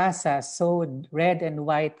Perkasa sewed red and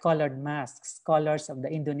white colored masks, colors of the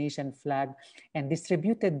Indonesian flag, and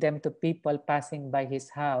distributed them to people passing by his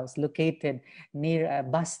house located near a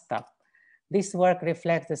bus stop. This work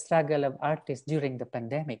reflects the struggle of artists during the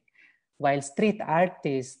pandemic, while street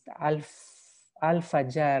artist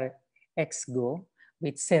Al-Fajar Exgo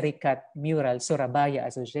with Serikat Mural Surabaya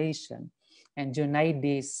Association and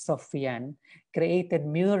Junaidis Sofian created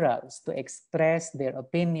murals to express their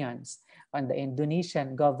opinions on the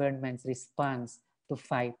Indonesian government's response to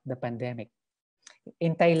fight the pandemic.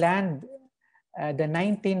 In Thailand, the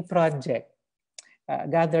 19 Project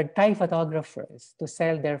gathered Thai photographers to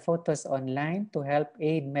sell their photos online to help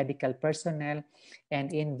aid medical personnel.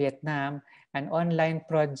 And in Vietnam, an online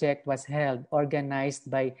project was held, organized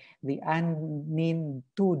by the An Ninh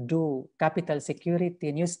Tu Du Capital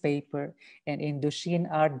Security newspaper and Indochine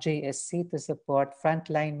RJSC to support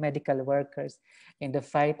frontline medical workers in the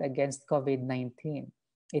fight against COVID-19.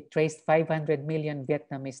 It raised 500 million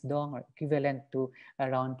Vietnamese dong, or equivalent to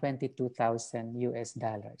around 22,000 US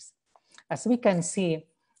dollars. As we can see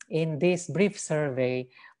in this brief survey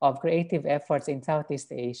of creative efforts in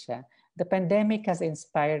Southeast Asia, the pandemic has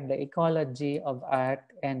inspired the ecology of art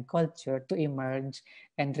and culture to emerge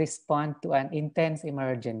and respond to an intense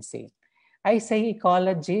emergency. I say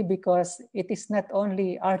ecology because it is not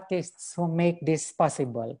only artists who make this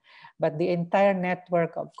possible, but the entire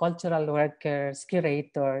network of cultural workers,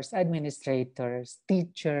 curators, administrators,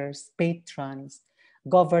 teachers, patrons,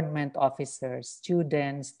 government officers,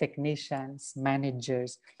 students, technicians,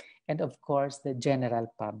 managers, and of course, the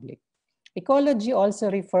general public. Ecology also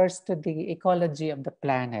refers to the ecology of the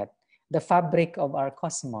planet, the fabric of our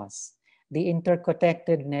cosmos, the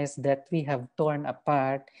interconnectedness that we have torn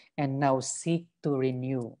apart and now seek to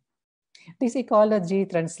renew. This ecology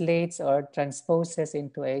translates or transposes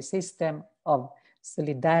into a system of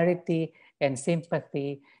solidarity and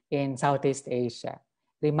sympathy in Southeast Asia,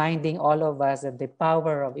 reminding all of us that the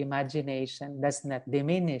power of imagination does not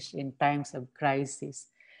diminish in times of crisis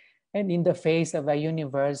and in the face of a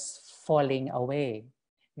universe falling away.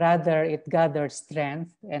 Rather, it gathers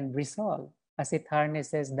strength and resolve as it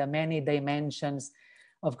harnesses the many dimensions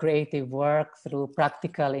of creative work through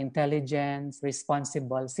practical intelligence,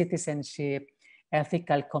 responsible citizenship,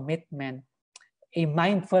 ethical commitment, a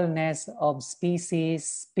mindfulness of species,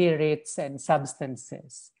 spirits, and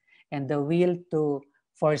substances, and the will to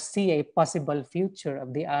foresee a possible future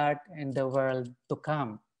of the art and the world to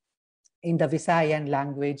come. In the Visayan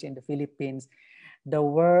language in the Philippines, the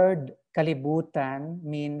word kalibutan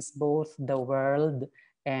means both the world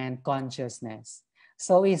and consciousness.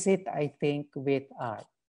 So is it, I think, with art.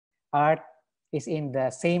 Art is in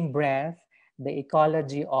the same breath, the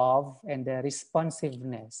ecology of and the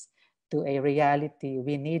responsiveness to a reality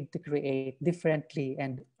we need to create differently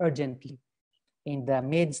and urgently in the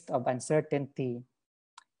midst of uncertainty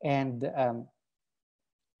and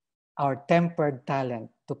our tempered talent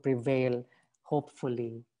to prevail,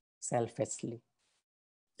 hopefully, selflessly.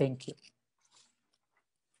 Thank you.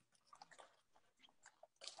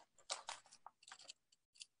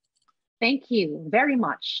 Thank you very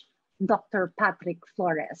much, Dr. Patrick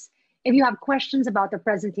Flores. If you have questions about the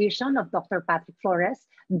presentation of Dr. Patrick Flores,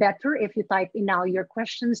 better if you type in now your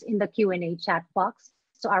questions in the Q&A chat box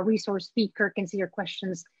so our resource speaker can see your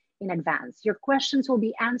questions in advance. Your questions will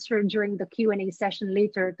be answered during the Q&A session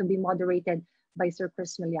later to be moderated by Sir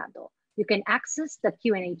Chris Miliado. You can access the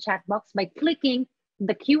Q&A chat box by clicking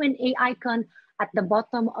the Q&A icon at the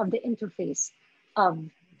bottom of the interface of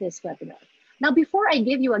this webinar. Now, before I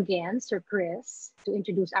give you again, Sir Chris, to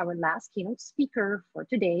introduce our last keynote speaker for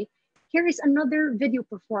today, here is another video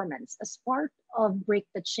performance as part of Break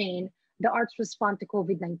the Chain, the Arts Response to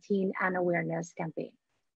COVID-19 and Awareness campaign.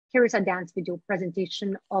 Here is a dance video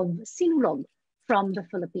presentation of Sinulog from the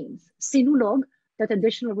Philippines. Sinulog, the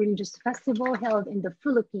traditional religious festival held in the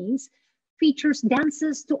Philippines, features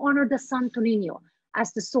dances to honor the Santo Niño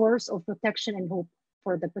as the source of protection and hope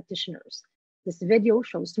for the petitioners. This video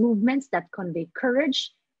shows movements that convey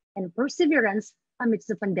courage and perseverance amidst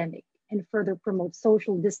the pandemic and further promotes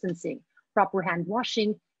social distancing, proper hand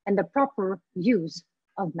washing, and the proper use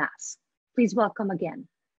of masks. Please welcome again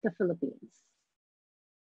the Philippines.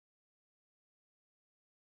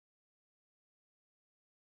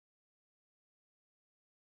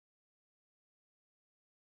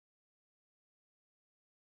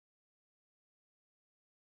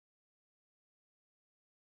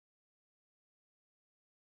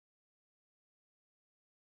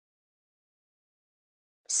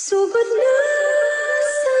 Sugod na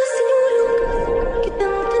sa sinulog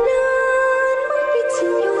kitang tanan mapit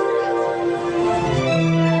Senyor.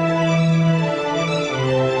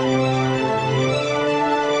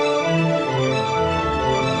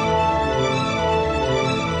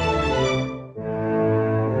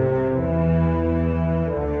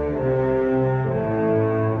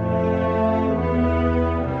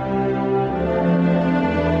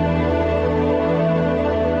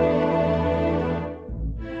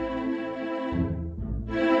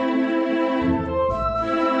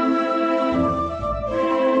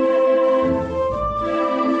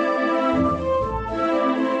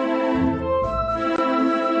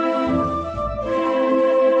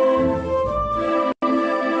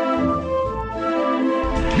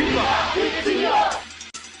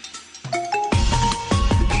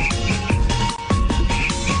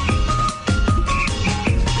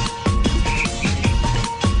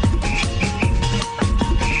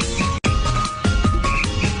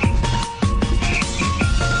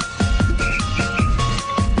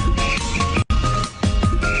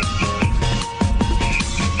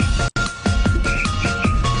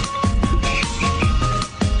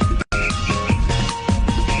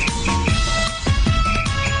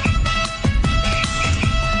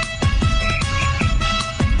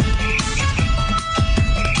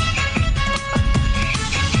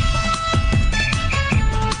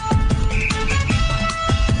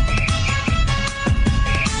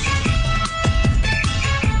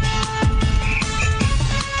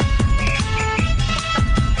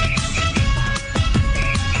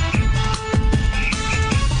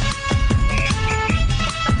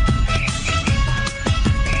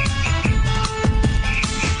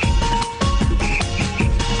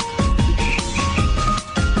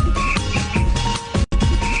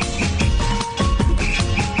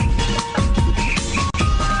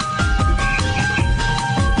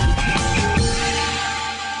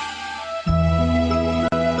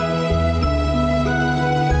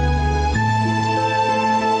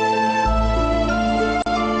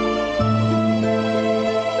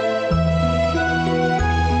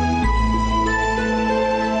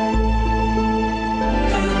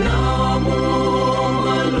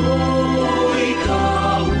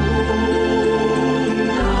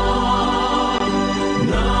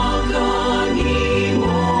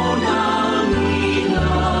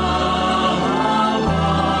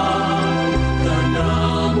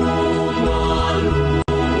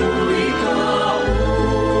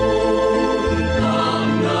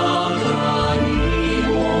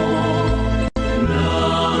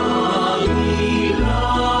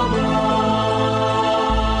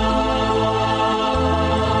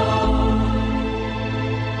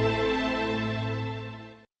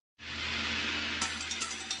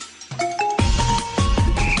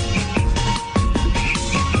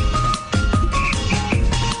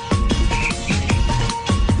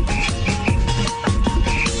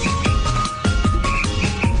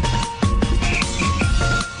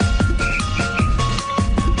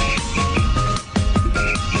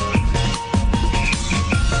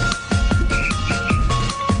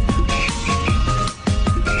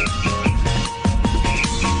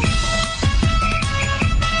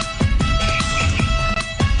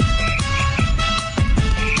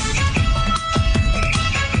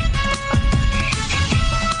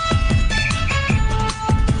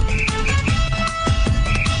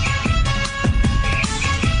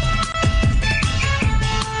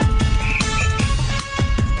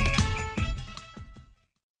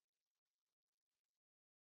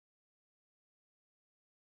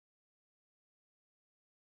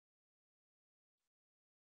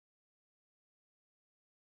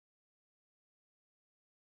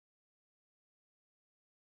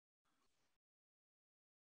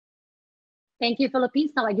 Thank you,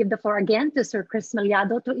 Philippines. Now I give the floor again to Sir Chris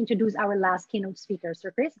Maliado to introduce our last keynote speaker.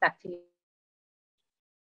 Sir Chris, back to you.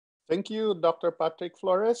 Thank you, Dr. Patrick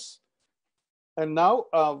Flores. And now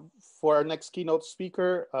for our next keynote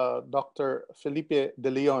speaker, Dr. Felipe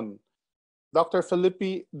De Leon. Dr.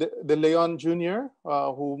 Felipe De Leon Jr.,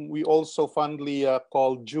 whom we also fondly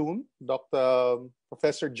call June,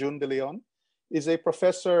 Professor June De Leon, is a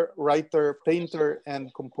professor, writer, painter,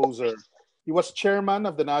 and composer. He was chairman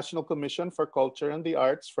of the National Commission for Culture and the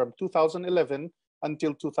Arts from 2011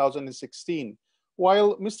 until 2016.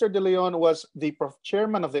 While Mr. De Leon was the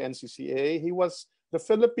chairman of the NCCA, he was the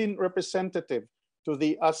Philippine representative to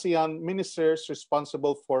the ASEAN ministers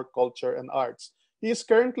responsible for culture and arts. He is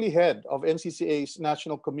currently head of NCCA's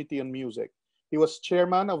National Committee on Music. He was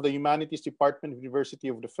chairman of the Humanities Department of University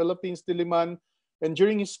of the Philippines, Diliman, and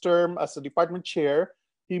during his term as the department chair,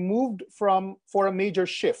 he moved for a major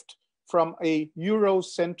shift from a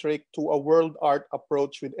Eurocentric to a world art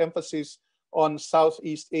approach with emphasis on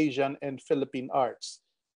Southeast Asian and Philippine arts.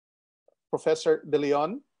 Professor De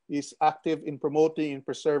Leon is active in promoting and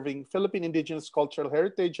preserving Philippine indigenous cultural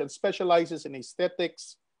heritage and specializes in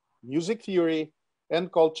aesthetics, music theory,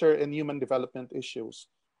 and culture and human development issues.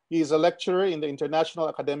 He is a lecturer in the International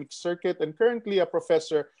Academic Circuit and currently a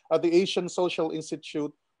professor at the Asian Social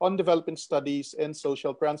Institute on Development Studies and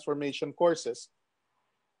Social Transformation courses.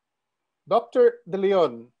 Dr. De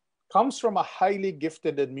Leon comes from a highly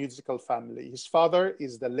gifted and musical family. His father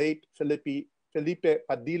is the late Felipe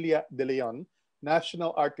Padilla de Leon,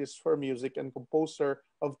 national artist for music and composer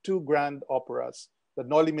of two grand operas, the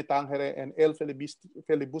Noli Me Tangere and El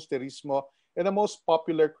Filibusterismo, and the most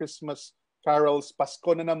popular Christmas carols,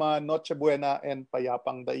 Pasko na Naman, Noche Buena, and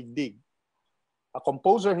Payapang Daigdig. A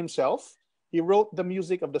composer himself, he wrote the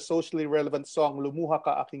music of the socially relevant song Lumuha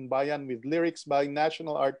Ka Aking Bayan with lyrics by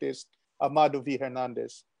national artist Amado V.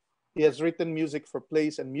 Hernandez. He has written music for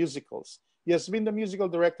plays and musicals. He has been the musical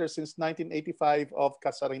director since 1985 of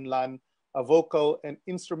Kasarinlan, a vocal and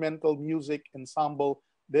instrumental music ensemble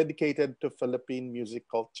dedicated to Philippine music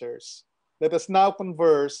cultures. Let us now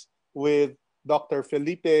converse with Dr.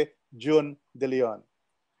 Felipe Jun De Leon.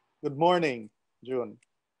 Good morning, Jun.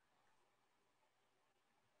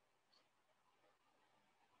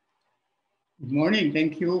 Good morning.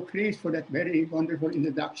 Thank you, Chris, for that very wonderful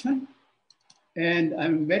introduction. And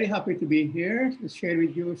I'm very happy to be here to share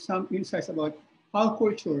with you some insights about how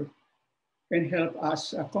culture can help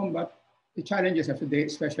us combat the challenges of today,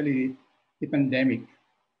 especially the pandemic.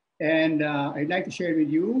 And I'd like to share with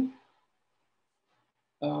you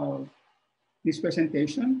this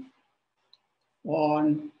presentation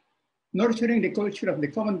on nurturing the culture of the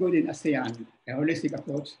common good in ASEAN, a holistic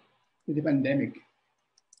approach to the pandemic.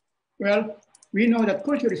 Well, we know that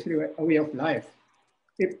culture is a way of life.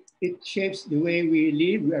 It shapes the way we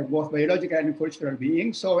live. We are both biological and cultural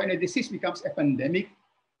beings. So when a disease becomes a pandemic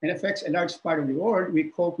and affects a large part of the world, we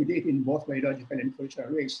cope with it in both biological and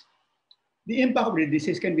cultural ways. The impact of the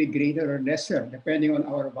disease can be greater or lesser, depending on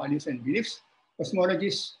our values and beliefs,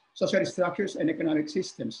 cosmologies, social structures, and economic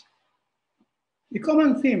systems. The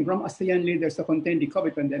common theme from ASEAN leaders to contain the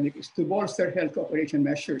COVID pandemic is to bolster health cooperation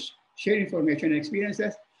measures, share information and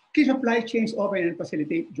experiences, keep supply chains open and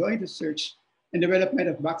facilitate joint research and development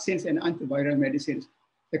of vaccines and antiviral medicines,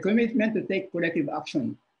 the commitment to take collective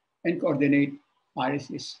action and coordinate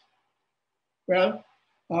policies. Well,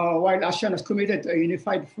 while ASEAN was committed to a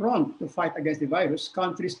unified front to fight against the virus,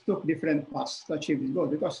 countries took different paths to achieve this goal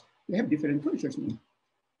because they have different cultures.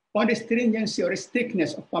 On the stringency or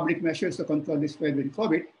strictness of public measures to control the spread with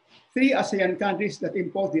COVID, 3 ASEAN countries that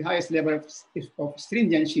impose the highest level of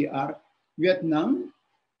stringency are Vietnam,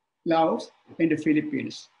 Laos, and the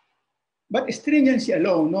Philippines. But stringency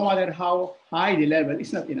alone, no matter how high the level,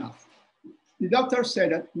 is not enough. The doctor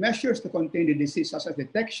said that measures to contain the disease, such as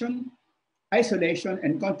detection, isolation,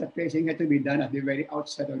 and contact tracing, had to be done at the very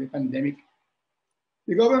outset of the pandemic.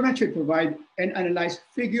 The government should provide and analyze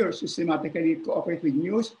figures systematically, cooperate with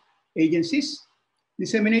news agencies,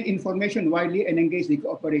 disseminate information widely, and engage the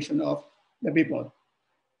cooperation of the people.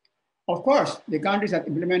 Of course, the countries that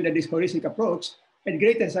implemented this holistic approach had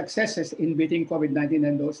greater successes in beating COVID-19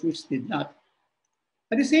 than those which did not.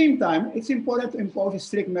 At the same time, it's important to impose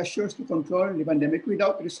strict measures to control the pandemic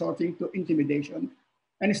without resorting to intimidation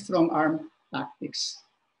and strong arm tactics.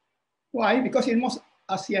 Why? Because in most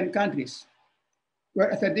ASEAN countries, where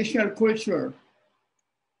a traditional culture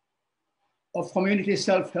of community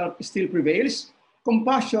self-help still prevails,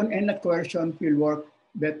 compassion and not coercion will work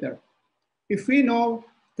better. If we know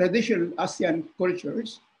traditional ASEAN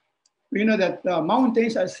cultures, we know that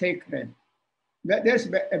mountains are sacred. There's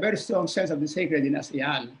a very strong sense of the sacred in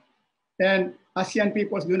ASEAN. And ASEAN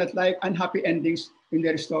peoples do not like unhappy endings in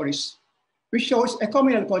their stories, which shows a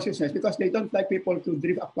communal consciousness because they don't like people to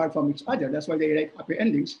drift apart from each other. That's why they like happy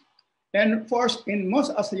endings. And of course, in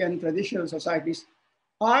most ASEAN traditional societies,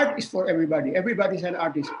 art is for everybody. Everybody's an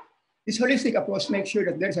artist. This holistic approach makes sure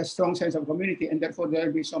that there's a strong sense of community and therefore there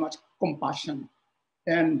will be so much compassion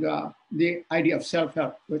and the idea of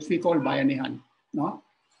self-help, which we call bayanihan. No?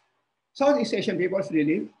 Southeast Asian peoples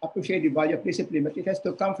really appreciate the value of discipline, but it has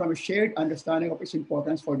to come from a shared understanding of its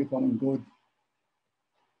importance for the common good.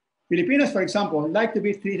 Filipinos, for example, like to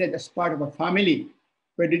be treated as part of a family,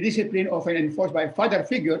 where the discipline often enforced by a father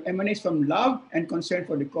figure emanates from love and concern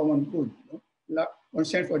for the common good,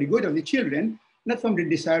 concern for the good of the children, not from the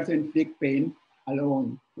desire to inflict pain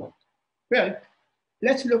alone. Well,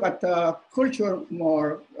 let's look at culture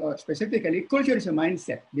more specifically. Culture is a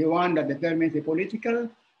mindset, the one that determines the political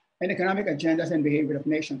and economic agendas and behavior of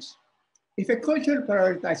nations. If a culture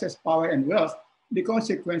prioritizes power and wealth, the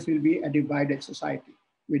consequence will be a divided society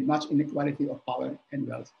with much inequality of power and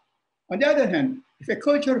wealth. On the other hand, if a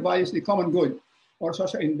culture values the common good or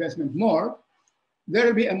social investment more, there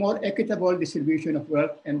will be a more equitable distribution of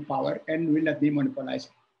wealth and power and will not be monopolized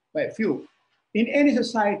by a few. In any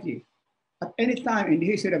society, at any time in the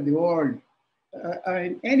history of the world,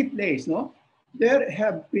 in any place, no, there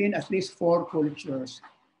have been at least 4 cultures.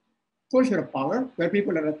 Culture of power, where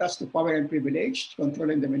people are attached to power and privilege,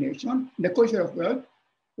 control and domination. The culture of wealth,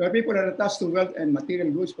 where people are attached to wealth and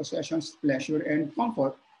material goods, possessions, pleasure, and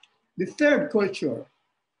comfort. The third culture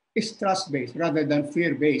is trust-based rather than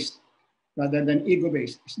fear-based, rather than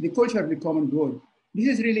ego-based. It's the culture of the common good. This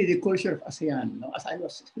is really the culture of ASEAN, no? As I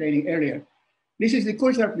was explaining earlier. This is the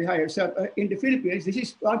culture of the higher self. In the Philippines, this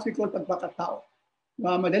is what we call pagpakatao.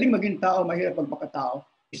 Madaling maging tao, mahirap pagpakatao.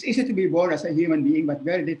 It's easy to be born as a human being, but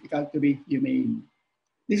very difficult to be humane.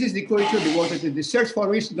 This is the culture devoted to the search for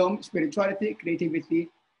wisdom, spirituality, creativity,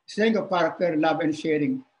 strength of character, love, and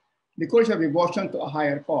sharing. The culture of devotion to a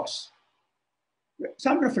higher cause.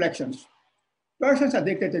 Some reflections. Persons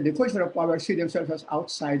addicted to the culture of power see themselves as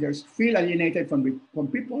outsiders, feel alienated from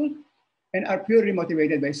people, and are purely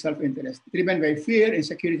motivated by self-interest, driven by fear,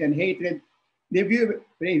 insecurity, and hatred. They view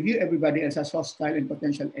everybody else as hostile and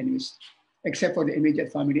potential enemies, except for the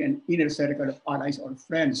immediate family and inner circle of allies or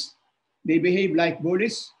friends. They behave like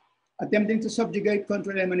bullies, attempting to subjugate,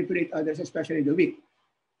 control, and manipulate others, especially the weak.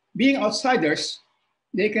 Being outsiders,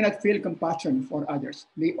 they cannot feel compassion for others.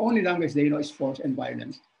 The only language they know is force and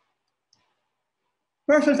violence.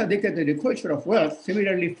 Persons addicted to the culture of wealth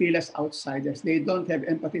similarly feel as outsiders. They don't have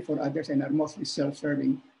empathy for others and are mostly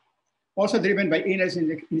self-serving. Also driven by inner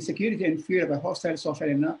insecurity and fear of a hostile social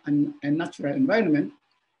and natural environment,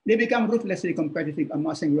 they become ruthlessly competitive,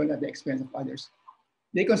 amassing wealth at the expense of others.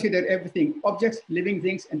 They consider everything, objects, living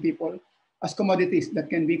things, and people, as commodities that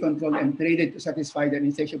can be controlled and traded to satisfy their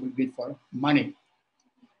insatiable greed for money.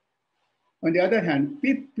 On the other hand,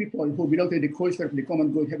 people who belong to the culture of the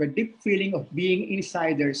common good have a deep feeling of being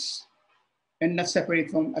insiders and not separate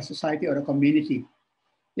from a society or a community.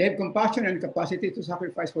 They have compassion and capacity to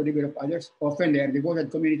sacrifice for the good of others. Often they are devoted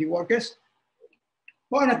community workers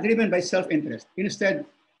who are not driven by self-interest. Instead,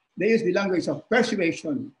 they use the language of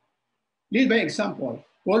persuasion, lead by example,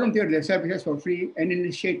 volunteer their services for free, and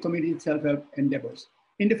initiate community self-help endeavors.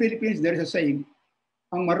 In the Philippines, there is a saying,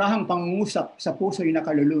 ang marahang pangungusap sa puso'y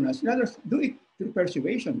nakalulunas. In other words, do it through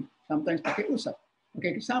persuasion. Sometimes pakiusap,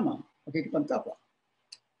 pakikisama, pakikipagkapwa.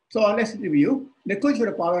 So let's review. The culture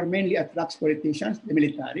of power mainly attracts politicians, the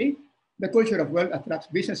military. The culture of wealth attracts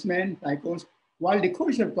businessmen, tycoons, while the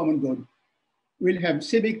culture of common good will have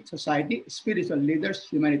civic society, spiritual leaders,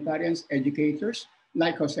 humanitarians, educators,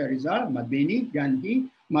 like Jose Rizal, Mabini, Gandhi,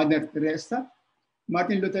 Mother Teresa,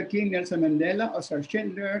 Martin Luther King, Nelson Mandela, Oscar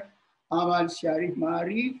Schindler, Amal Sharif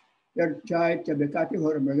Mari, Jai Chabekati,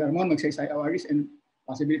 Ramon Magsaysay Awaris, and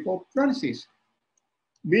possibly Pope Francis.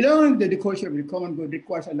 Belonging to the culture of the common good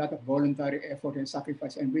requires a lot of voluntary effort and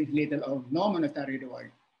sacrifice and brings little or no monetary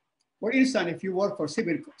reward. For instance, if you work for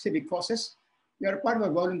civic causes, you are part of a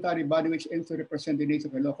voluntary body which aims to represent the needs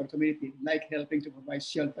of a local community, like helping to provide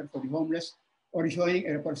shelter for the homeless or joining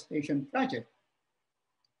a reforestation project.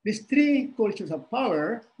 These 3 cultures of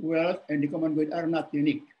power, wealth, and the common good are not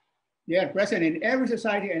unique. They are present in every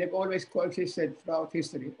society and have always coexisted throughout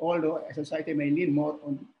history, although a society may lean more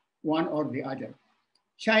on one or the other.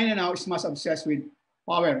 China now is much obsessed with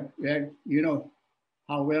power, where you know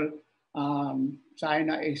how well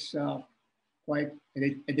China is quite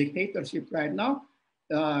a dictatorship right now.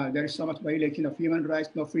 There is so much violation of human rights,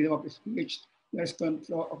 no freedom of speech, there's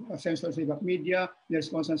control of censorship of media, there's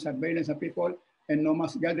constant surveillance of people, and no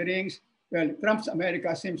mass gatherings. Well, Trump's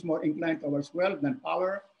America seems more inclined towards wealth than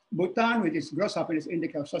power. Bhutan, with its gross happiness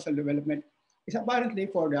index of social development, is apparently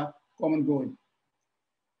for the common good.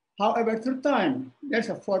 However, through time, there's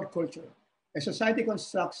a 4th culture. A society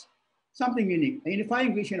constructs something unique, a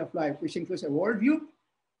unifying vision of life, which includes a worldview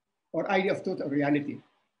or idea of truth or reality.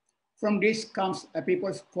 From this comes a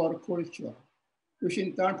people's core culture, which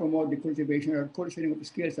in turn promote the cultivation or culturing of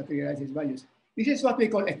skills that realize its values. This is what we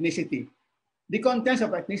call ethnicity. The contents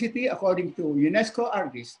of ethnicity, according to UNESCO, are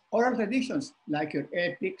these: oral traditions, like your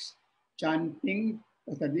epics, chanting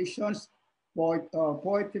traditions,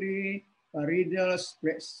 poetry, riddles,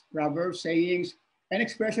 proverbs, sayings, and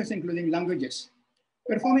expressions including languages.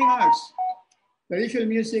 Performing arts, traditional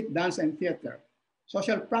music, dance, and theater.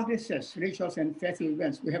 Social practices, rituals, and festival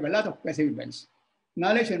events. We have a lot of festival events.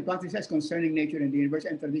 Knowledge and practices concerning nature and the universe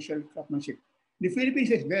and traditional craftsmanship. The Philippines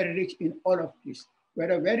is very rich in all of this.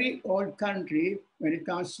 We're a very old country when it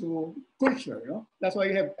comes to culture. You know? That's why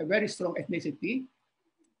we have a very strong ethnicity.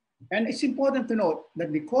 And it's important to note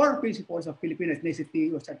that the core principles of Filipino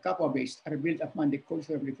ethnicity, which are Kapwa-based, are built upon the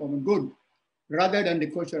culture of the common good, rather than the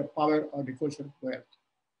culture of power or the culture of wealth.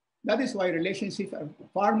 That is why relationships are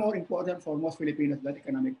far more important for most Filipinos than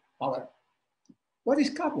economic power. What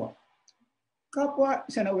is Kapwa? Kapwa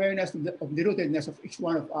is an awareness of the rootedness of each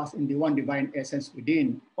one of us in the one divine essence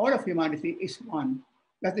within. All of humanity is one.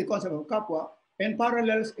 That's the concept of Kapwa. And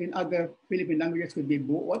parallels in other Philippine languages could be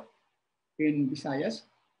Buot in Visayas,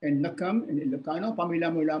 and Nakam in Ilocano,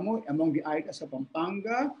 Pamilamu-Lamu among the Aitas of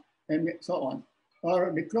Pampanga, and so on.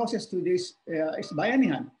 Or the closest to this is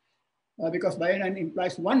Bayanihan, because Bayanihan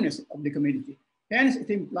implies oneness of the community. Hence, it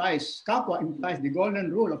implies, Kapwa implies the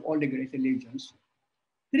golden rule of all the great religions.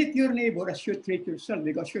 Treat your neighbor as you treat yourself,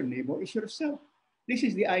 because your neighbor is yourself. This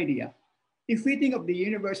is the idea. If we think of the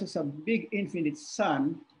universe as a big infinite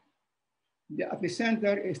sun, at the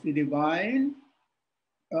center is the divine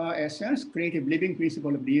essence, creative living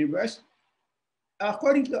principle of the universe.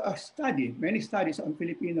 According to a study, many studies on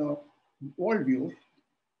Filipino worldview,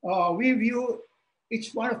 we view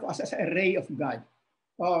each one of us as a ray of God.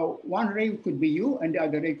 One ray could be you, and the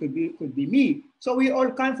other ray could be me. So we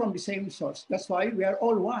all come from the same source. That's why we are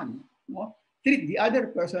all one. You know? Treat the other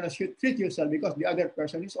person as you treat yourself, because the other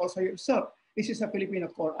person is also yourself. This is a Filipino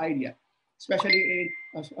core idea, especially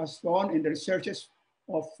as shown in the researches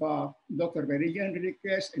of Dr. Veridian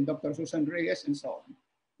Enriquez and Dr. Susan Reyes and so on.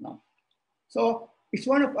 No? So each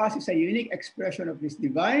one of us is a unique expression of this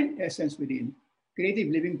divine essence within, creative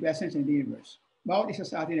living presence in the universe. Bawat isa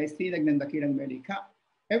sa atin ay tinag ng dakilang melikha.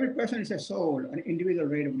 Every person is a soul, an individual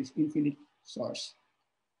ray of this infinite source.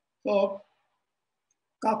 So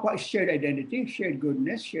Kapwa is shared identity, shared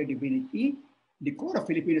goodness, shared divinity, the core of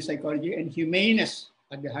Filipino psychology, and humaneness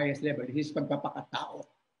at the highest level. This is pagpapakatao.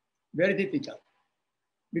 Very difficult,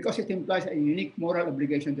 because it implies a unique moral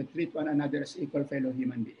obligation to treat one another as equal fellow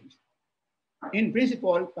human beings. In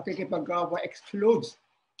principle, pakikipagkapwa excludes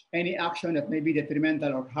any action that may be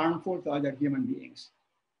detrimental or harmful to other human beings.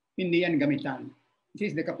 Hindi yan gamitan. It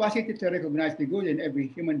is the capacity to recognize the good in every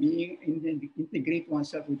human being and integrate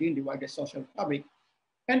oneself within the wider social fabric.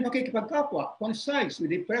 And pakikipagkapwa coincides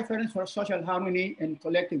with the preference for social harmony and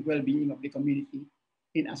collective well-being of the community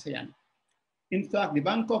in ASEAN. In fact, the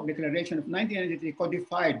Bangkok Declaration of 1993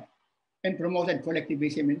 codified and promoted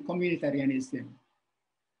collectivism and communitarianism.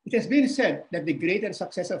 It has been said that the greater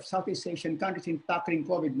success of Southeast Asian countries in tackling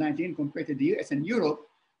COVID-19 compared to the US and Europe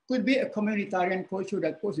could be a communitarian culture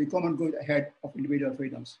that puts the common good ahead of individual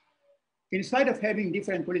freedoms. In spite of having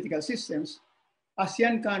different political systems,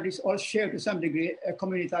 ASEAN countries all share to some degree a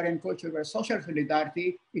communitarian culture where social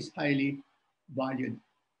solidarity is highly valued.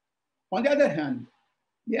 On the other hand,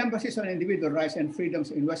 the emphasis on individual rights and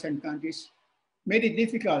freedoms in Western countries made it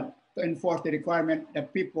difficult to enforce the requirement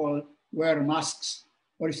that people wear masks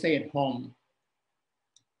or stay at home.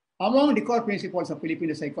 Among the core principles of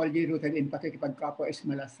Filipino psychology rooted in pakikipagkapwa is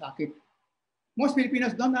malasakit. Most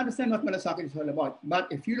Filipinos don't understand what malasakit is all about, but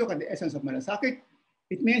if you look at the essence of malasakit,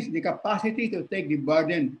 it means the capacity to take the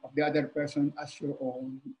burden of the other person as your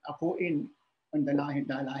own, akuin ang dalahin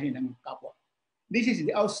ng kapwa. This is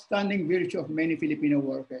the outstanding virtue of many Filipino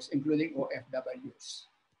workers, including OFWs.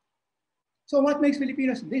 So what makes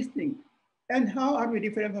Filipinos distinct? And how are we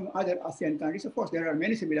different from other ASEAN countries? Of course, there are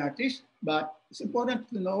many similarities, but it's important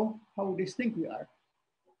to know how distinct we are.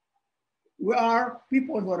 We are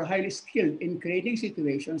people who are highly skilled in creating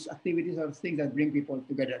situations, activities, or things that bring people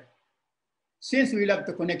together. Since we love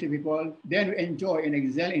to connect with people, then we enjoy and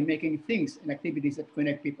excel in making things and activities that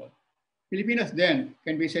connect people. Filipinos then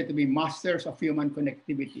can be said to be masters of human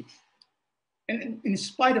connectivity. And in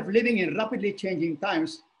spite of living in rapidly changing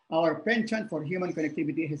times, our penchant for human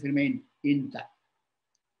connectivity has remained intact.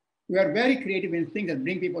 We are very creative in things that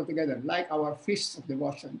bring people together, like our feasts of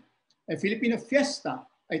devotion. A Filipino fiesta,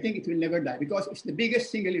 I think it will never die, because it's the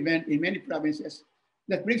biggest single event in many provinces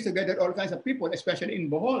that brings together all kinds of people, especially in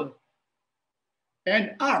Bohol.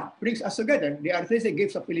 And art brings us together. The artistic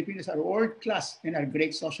gifts of Filipinos are world-class and are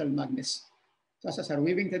great social magnets, such as our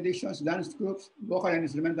weaving traditions, dance groups, vocal and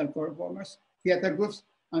instrumental performers, theater groups,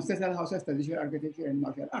 ancestral houses, traditional architecture, and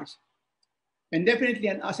martial arts. And definitely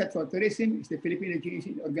an asset for tourism is the Filipino genius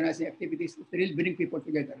in organizing activities that really bring people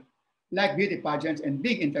together, like beauty pageants and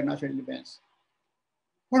big international events.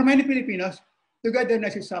 For many Filipinos,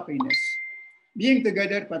 togetherness is happiness. Being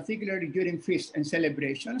together, particularly during feasts and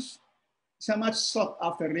celebrations, is a much sought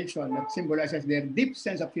after ritual that symbolizes their deep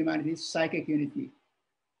sense of humanity's psychic unity.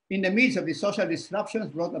 In the midst of the social disruptions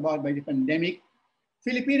brought about by the pandemic,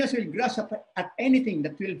 Filipinos will grasp at anything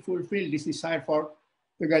that will fulfill this desire for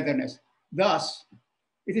togetherness. Thus,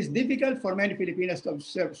 it is difficult for many Filipinos to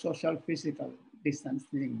observe social physical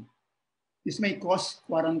distancing. This may cause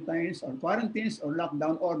quarantines or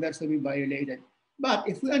lockdown orders to be violated. But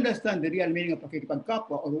if we understand the real meaning of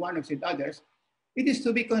pakikipagkapwa or one of with others, it is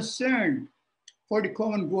to be concerned for the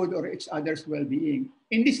common good or each other's well-being.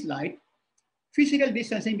 In this light, physical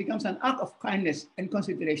distancing becomes an act of kindness and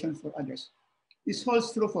consideration for others. This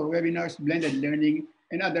holds true for webinars, blended learning,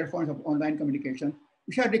 and other forms of online communication,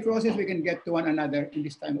 which are the closest we can get to one another in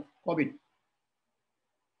this time of COVID.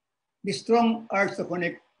 The strong urge to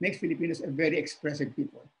connect makes Filipinos a very expressive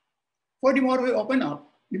people. For the more we open up,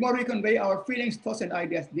 the more we convey our feelings, thoughts, and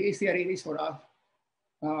ideas, the easier it is for us,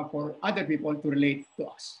 for other people to relate to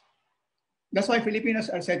us. That's why Filipinos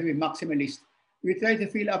are said to be maximalists. We try to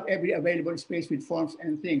fill up every available space with forms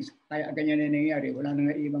and things. Kaya ganyan na nangyayari, wala nang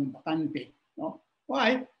ibang bakante. No?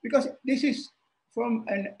 Why? Because this is from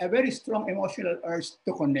a very strong emotional urge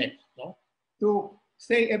to connect, no? To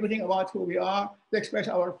say everything about who we are, to express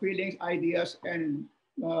our feelings, ideas, and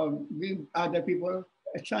give other people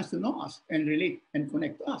a chance to know us and relate and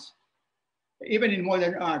connect to us. Even in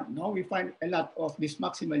modern art, no, we find a lot of this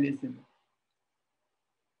maximalism.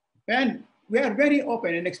 And we are very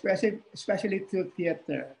open and expressive, especially through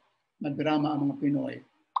theater, na drama ang mga Pinoy.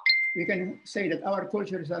 We can say that our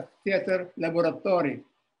culture is a theater laboratory.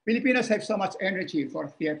 Filipinos have so much energy for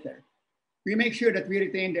theater. We make sure that we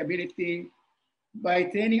retain the ability by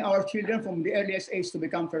training our children from the earliest age to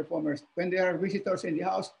become performers. When there are visitors in the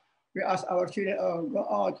house, we ask our children, oh, go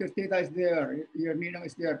out, your tita is there, your ninong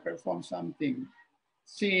is there, perform something,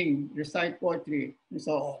 sing, recite poetry, and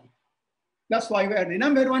so on. That's why we are the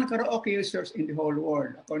 #1 karaoke users in the whole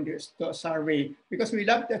world, according to a survey, because we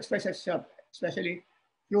love to express ourselves, especially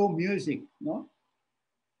through music, no?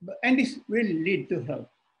 And this will lead to health.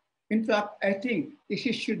 In fact, I think this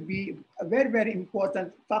should be a very, very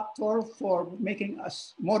important factor for making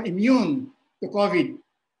us more immune to COVID,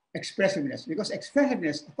 expressiveness. Because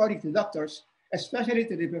expressiveness, according to doctors, especially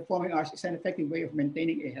to the performing arts, is an effective way of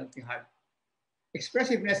maintaining a healthy heart.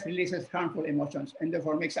 Expressiveness releases harmful emotions and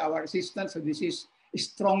therefore makes our resistance to disease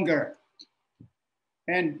stronger.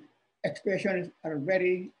 And expressions are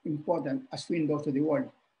very important as windows to the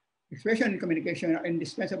world. Expression and communication are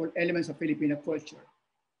indispensable elements of Filipino culture.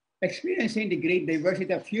 Experiencing the great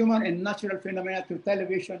diversity of human and natural phenomena through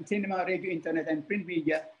television, cinema, radio, internet, and print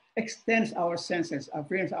media extends our senses,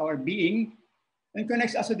 affirms our being, and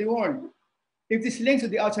connects us to the world. If these links to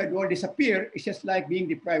the outside world disappear, it's just like being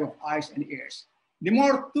deprived of eyes and ears. The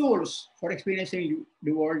more tools for experiencing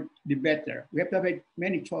the world, the better. We have to have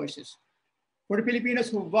many choices. For the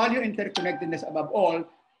Filipinos who value interconnectedness above all,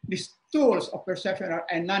 these tools of perception are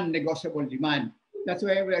a non-negotiable demand. That's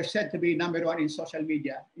why we are said to be #1 in social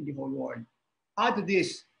media in the whole world. Add to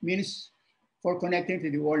this means for connecting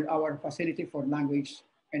to the world, our facility for language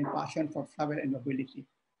and passion for travel and mobility.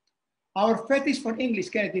 Our fetish for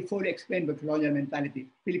English cannot be fully explained by colonial mentality.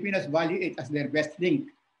 Filipinos value it as their best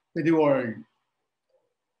link to the world.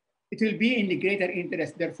 It will be in the greater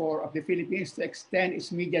interest, therefore, of the Philippines to extend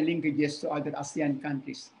its media linkages to other ASEAN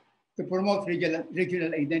countries. To promote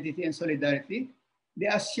regional identity and solidarity, the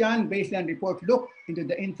ASEAN Baseline Report looked into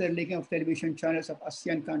the interlinking of television channels of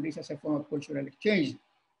ASEAN countries as a form of cultural exchange,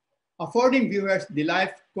 affording viewers the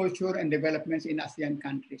life, culture, and developments in ASEAN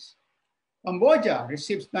countries. Cambodia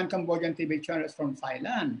receives non-Cambodian TV channels from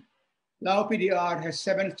Thailand. Lao PDR has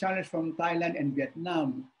 7 channels from Thailand and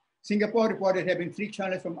Vietnam. Singapore reported having 3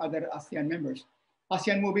 channels from other ASEAN members.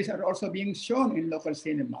 ASEAN movies are also being shown in local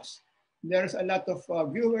cinemas. There's a lot of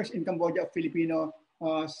viewers in Cambodia of Filipino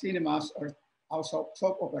cinemas or also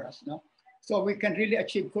soap operas. No? So we can really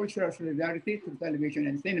achieve cultural solidarity through television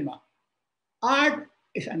and cinema. Art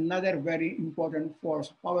is another very important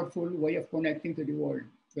force, powerful way of connecting to the world,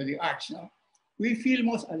 to the arts. No? We feel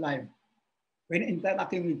most alive when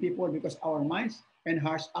interacting with people because our minds and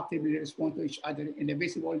hearts actively respond to each other in a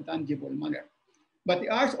visible, tangible manner. But the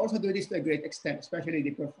arts also do this to a great extent, especially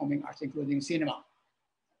the performing arts, including cinema.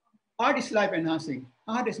 Art is life-enhancing.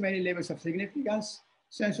 Art has many levels of significance,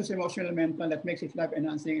 sensuous, emotional, mental, that makes it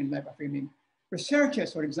life-enhancing and life-affirming.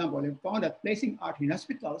 Researchers, for example, have found that placing art in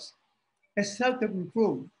hospitals has helped to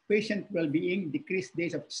improve patient well-being, decrease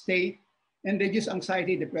days of stay, and reduce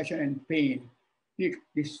anxiety, depression, and pain.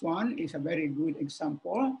 This one is a very good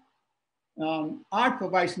example. Art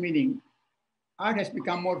provides meaning. Art has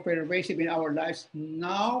become more pervasive in our lives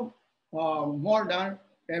now more than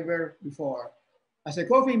ever before. As a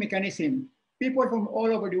coping mechanism, people from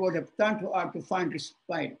all over the world have turned to art to find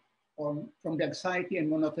respite from the anxiety and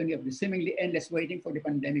monotony of the seemingly endless waiting for the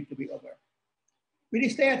pandemic to be over. With the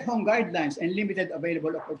stay-at-home guidelines and limited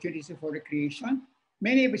available opportunities for recreation,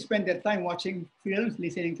 Many have spent their time watching films,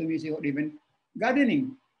 listening to music, or even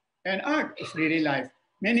gardening. And art is really life.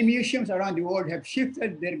 Many museums around the world have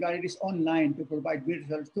shifted their galleries online to provide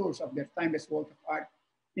virtual tours of their timeless work of art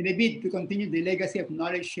in a bid to continue the legacy of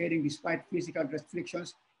knowledge sharing despite physical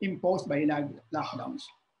restrictions imposed by lockdowns.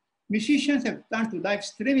 Musicians have turned to live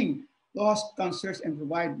streaming to host concerts and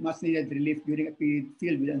provide much needed relief during a period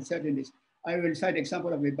filled with uncertainties. I will cite the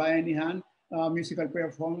example of the Bayanihan musical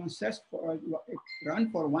performances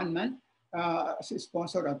run for 1 month,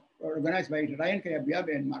 sponsored or organized by Ryan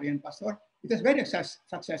Kayabyab and Marian Pastor. It was very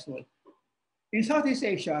successful. In Southeast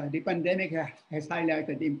Asia, the pandemic has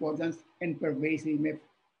highlighted the importance and pervasiveness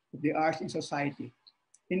of the arts in society.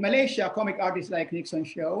 In Malaysia, comic artists like Nixon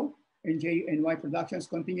Show and JNY Productions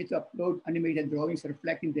continue to upload animated drawings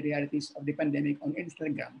reflecting the realities of the pandemic on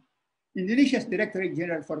Instagram. Indonesia's Directorate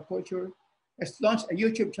General for Culture has launched a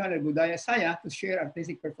YouTube channel, Budaya Saya, to share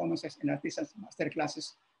artistic performances and artisans'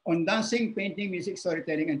 masterclasses on dancing, painting, music,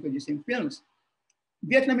 storytelling, and producing films.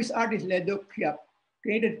 Vietnamese artist Le Duc Khiap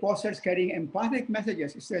created posters carrying empathic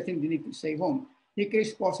messages stressing the need to stay home. He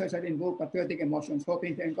creates posters that invoke patriotic emotions,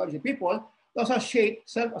 hoping to encourage the people to associate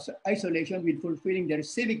self-isolation with fulfilling their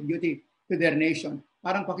civic duty to their nation.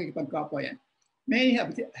 Parang pakikipagkapwa yan. Many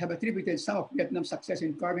have attributed some of Vietnam's success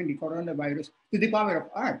in curbing the coronavirus to the power of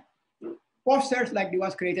art. Posters like the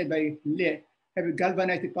ones created by Le have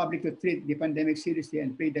galvanized the public to treat the pandemic seriously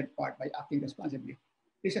and play their part by acting responsibly.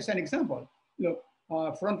 This is an example. Look,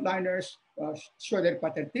 frontliners show their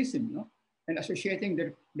patriotism, no? And associating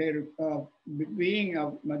their being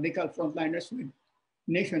medical frontliners with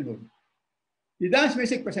nationhood. The dance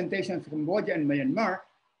music presentations from Cambodia and Myanmar,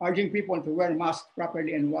 urging people to wear masks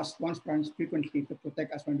properly and wash one's hands frequently to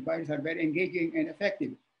protect us from the virus, are very engaging and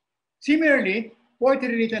effective. Similarly,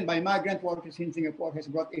 poetry written by migrant workers in Singapore has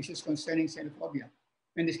brought issues concerning xenophobia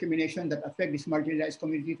and discrimination that affect this marginalized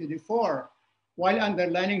community to the fore, while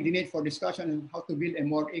underlining the need for discussion on how to build a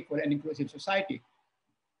more equal and inclusive society.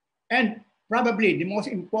 And probably the most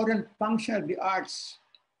important function of the arts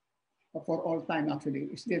for all time actually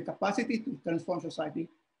is their capacity to transform society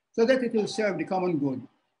so that it will serve the common good.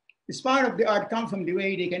 The power of the art comes from the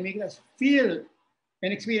way they can make us feel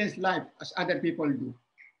and experience life as other people do.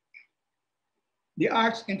 The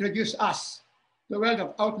arts introduce us to a world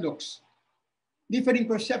of outlooks, differing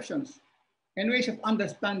perceptions, and ways of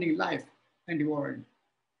understanding life and the world.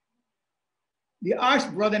 The arts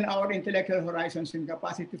broaden our intellectual horizons and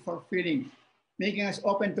capacity for feeling, making us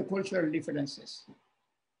open to cultural differences.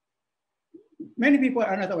 Many people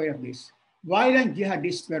are not aware of this. Violent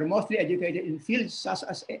jihadists were mostly educated in fields such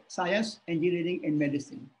as science, engineering, and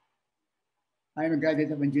medicine. I am a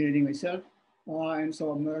graduate of engineering myself, and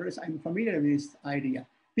so I'm familiar with this idea.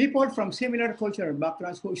 People from similar cultural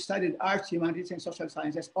backgrounds who studied arts, humanities, and social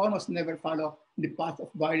sciences almost never follow the path of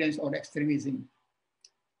violence or extremism.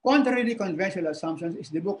 Contrary to conventional assumptions is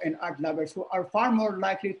the book and art lovers who are far more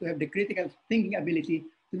likely to have the critical thinking ability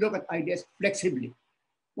to look at ideas flexibly.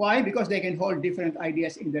 Why? Because they can hold different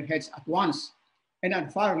ideas in their heads at once and are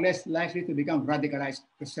far less likely to become radicalized,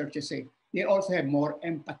 researchers say. They also have more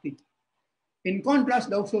empathy. In contrast,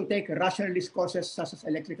 those who take rationalist courses such as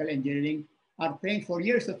electrical engineering are trained for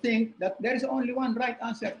years to think that there is only one right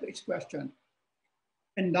answer to each question,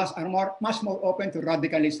 and thus are much more open to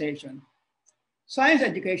radicalization. Science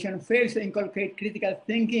education fails to inculcate critical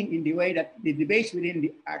thinking in the way that the debates within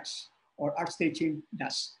the arts or arts teaching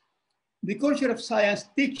does. The culture of science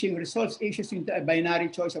teaching resolves issues into a binary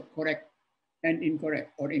choice of correct and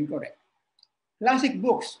incorrect or incorrect. Classic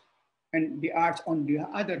books and the arts, on the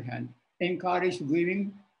other hand, encourage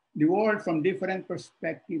viewing the world from different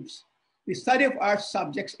perspectives. The study of art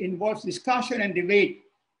subjects involves discussion and debate,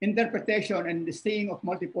 interpretation, and the seeing of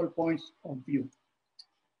multiple points of view.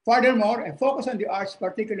 Furthermore, a focus on the arts,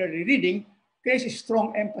 particularly reading, creates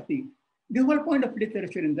strong empathy. The whole point of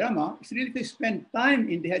literature and drama is really to spend time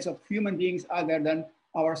in the heads of human beings other than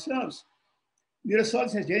ourselves. The result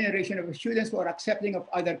is a generation of students who are accepting of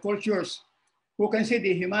other cultures, who can see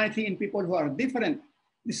the humanity in people who are different.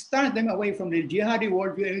 This turns them away from the jihadi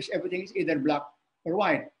worldview in which everything is either black or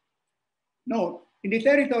white. No, in the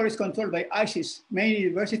territories controlled by ISIS, many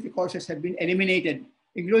university courses have been eliminated,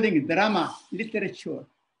 including drama, literature,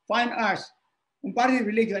 fine arts, comparative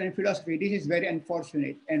religion, and philosophy. This is very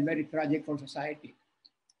unfortunate and very tragic for society.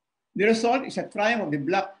 The result is a triumph of the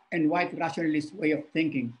black and white rationalist way of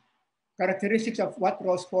thinking. Characteristics of what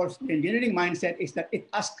rose falls the engineering mindset is that it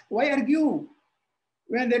asks, why argue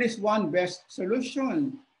when there is one best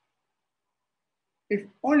solution? If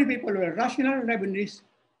only people were rational, remedies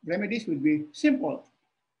would be simple.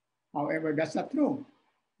 However, that's not true.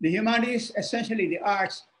 The humanities, essentially the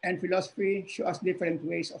arts and philosophy, show us different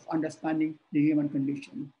ways of understanding the human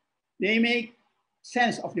condition. They make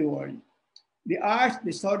sense of the world. The arts,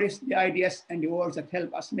 the stories, the ideas, and the words that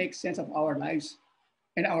help us make sense of our lives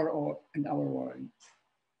and our world.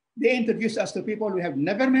 They introduce us to people we have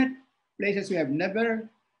never met, places we have never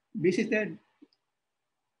visited,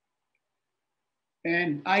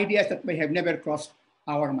 and ideas that may have never crossed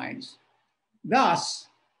our minds. Thus,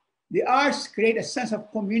 the arts create a sense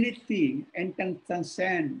of community and can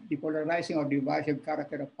transcend the polarizing or divisive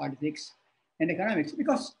character of politics and economics,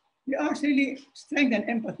 because the arts really strengthen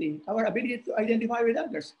empathy, our ability to identify with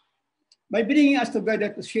others. By bringing us together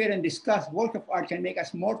to share and discuss, work of art can make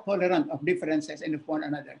us more tolerant of differences and of one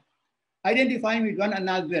another. Identifying with one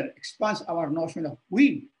another expands our notion of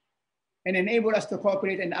we and enable us to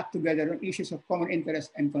cooperate and act together on issues of common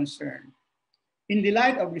interest and concern. In the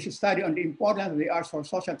light of this study on the importance of the arts for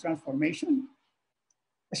social transformation,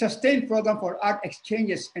 a sustained program for art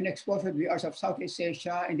exchanges and exposure to the arts of Southeast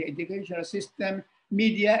Asia in the educational system,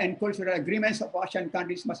 media, and cultural agreements of ASEAN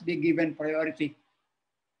countries must be given priority.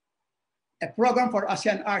 A program for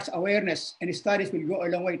ASEAN arts awareness and studies will go a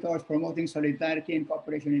long way towards promoting solidarity and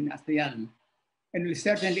cooperation in ASEAN, and will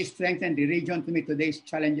certainly strengthen the region to meet today's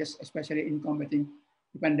challenges, especially in combating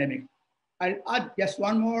the pandemic. I'll add just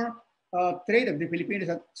one more trait of the Filipinos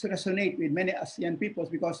that resonate with many ASEAN peoples,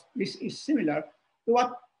 because this is similar to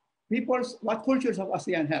what cultures of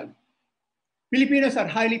ASEAN have. Filipinos are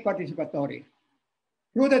highly participatory.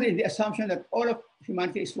 Rooted in the assumption that all of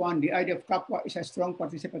humanity is one, the idea of kapwa is a strong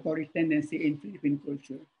participatory tendency in Philippine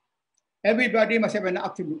culture. Everybody must have an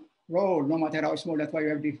active role, no matter how small. That's why we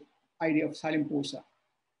have the idea of salimpusa.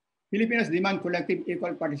 Filipinos demand collective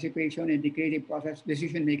equal participation in the creative process,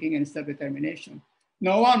 decision-making, and self-determination.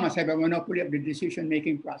 No one must have a monopoly of the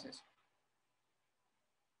decision-making process.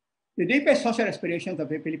 The deepest social aspirations of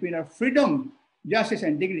the Filipino are freedom, justice,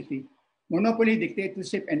 and dignity. Monopoly,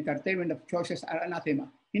 dictatorship, and curtailment of choices are anathema.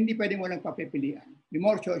 Hindi pwedeng walang papipilian. The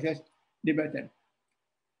more choices, the better.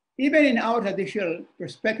 Even in our traditional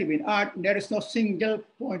perspective in art, there is no single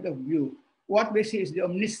point of view. What we see is the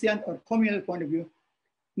omniscient or communal point of view,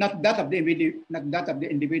 not that of the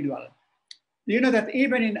individual. Do you know that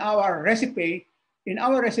even in our recipe, in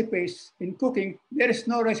our recipes in cooking, there is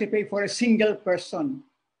no recipe for a single person,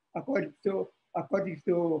 according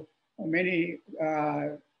to many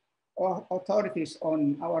authorities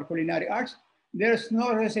on our culinary arts. There's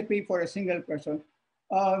no recipe for a single person.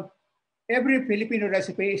 Every Filipino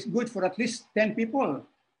recipe is good for at least 10 people.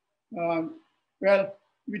 Well,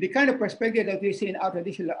 with the kind of perspective that we see in our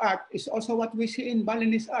traditional art is also what we see in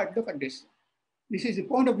Balinese art. Look at this. This is the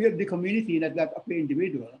point of view of the community, not that of the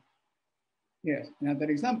individual. Yes, another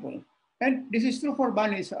example. And this is true for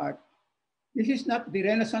Balinese art. This is not the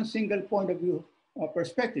Renaissance single point of view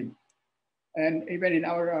perspective. And even in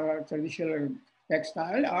our traditional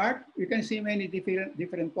textile art, you can see many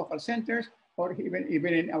different focal centers, or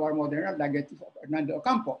even in our modern art, like Hernando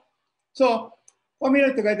Ocampo. So,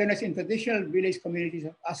 communal togetherness in traditional village communities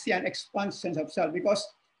of ASEAN expands sense of self, because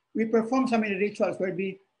we perform so many rituals where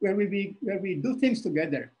we do things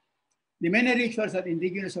together. The many rituals that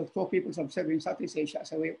indigenous or folk peoples observe in Southeast Asia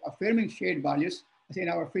as a way of affirming shared values, as in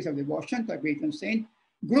our feast of devotion to a patron saint,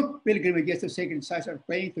 group pilgrimages to sacred sites, or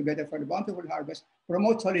praying together for the bountiful harvest,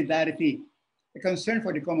 promote solidarity, a concern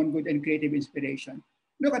for the common good, and creative inspiration.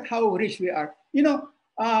 Look at how rich we are. You know,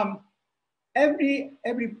 every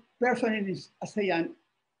person in this ASEAN,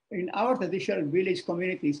 in our traditional village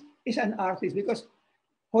communities, is an artist, because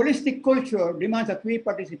holistic culture demands that we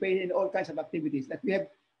participate in all kinds of activities, that we have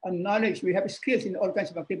a knowledge, we have skills in all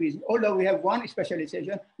kinds of activities. Although we have one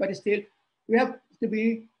specialization, but still we have to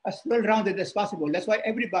be as well-rounded as possible. That's why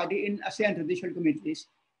everybody in ASEAN traditional communities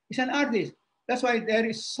is an artist. That's why there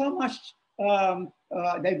is so much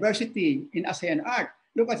diversity in ASEAN art.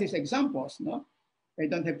 Look at these examples. No, I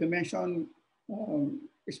don't have to mention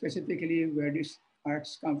specifically where these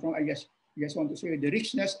arts come from. I just want to show you the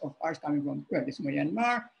richness of arts coming from. Well, this is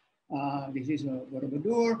Myanmar, this is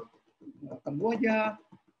Borobudur, Cambodia,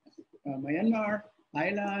 Myanmar,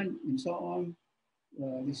 Thailand, and so on.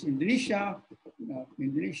 This is Indonesia,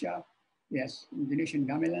 yes, Indonesian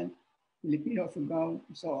gamelan, Filipino Fugao,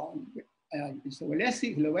 and so on.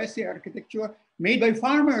 Sulawesi architecture made by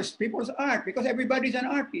farmers, people's art, because everybody's an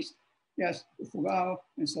artist. Yes, Fugao,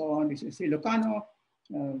 and so on. This is Ilocano,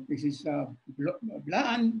 this is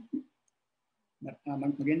Blaan,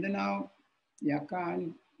 Maguindanao,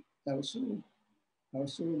 Yakan, Tausug,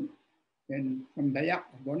 and from Dayak,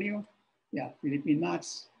 Borneo. Yeah, Philippine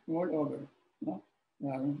mats all over. No?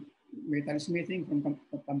 Metal smithing from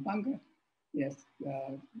Pampanga. Yes,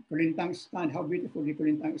 Kulintang stand, how beautiful the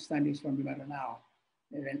Kulintang stand is from Mindanao.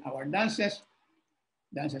 And then our dances,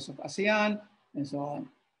 dances of ASEAN, and so on.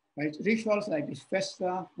 Right? Rituals like this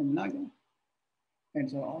festa from Naga,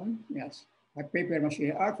 and so on. Yes, like paper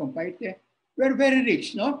mache art from Paite. We're very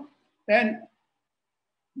rich, no? And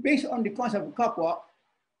based on the concept of kapwa,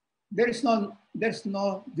 there's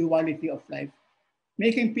no duality of life,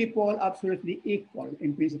 making people absolutely equal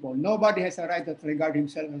in principle. Nobody has a right to regard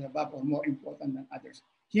himself as above or more important than others.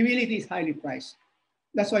 Humility is highly prized.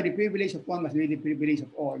 That's why the privilege of one must be the privilege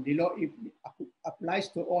of all. The law applies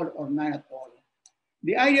to all or none at all.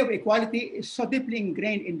 The idea of equality is so deeply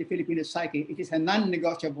ingrained in the Filipino psyche, it is a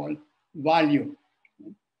non-negotiable value.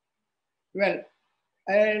 Well,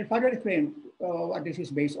 I'll further explain what this is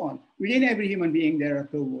based on. Within every human being, there are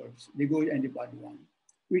two worlds, the good and the bad one.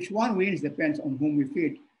 Which one wins depends on whom we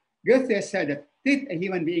feed. Goethe said that treat a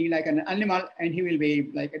human being like an animal and he will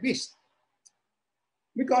behave like a beast.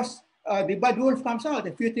 Because the bad wolf comes out.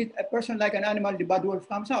 If you treat a person like an animal, the bad wolf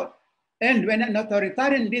comes out. And when an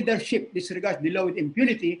authoritarian leadership disregards the law with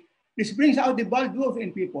impunity, this brings out the bad wolf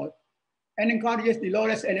in people and encourages the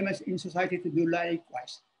lawless elements in society to do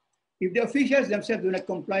likewise. If the officials themselves do not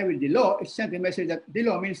comply with the law, it sends a message that the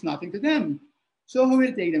law means nothing to them. So who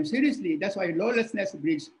will take them seriously? That's why lawlessness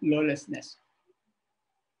breeds lawlessness.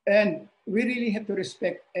 And we really have to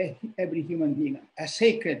respect every human being as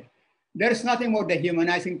sacred. There's nothing more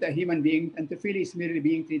dehumanizing to a human being than to feel he's merely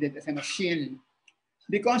being treated as a machine.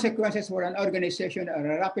 The consequences for an organization are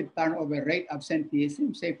a rapid turnover rate,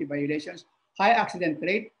 absenteeism, safety violations, high accident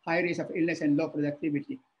rate, high risk of illness, and low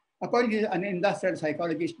productivity. According to an industrial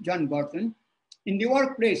psychologist, John Burton, in the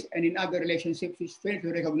workplace and in other relationships, which fail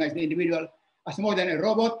to recognize the individual as more than a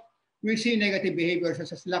robot, we see negative behaviors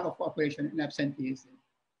such as lack of cooperation and absenteeism.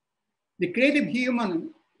 The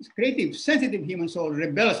creative, sensitive human soul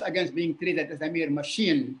rebels against being treated as a mere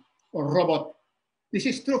machine or robot. This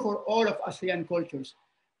is true for all of ASEAN cultures.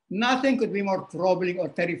 Nothing could be more troubling or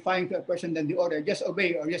terrifying to a person than the order, just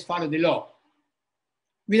obey or just follow the law.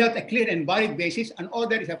 Without a clear and valid basis, an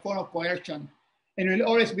order is a form of coercion and will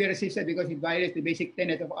always be resisted because it violates the basic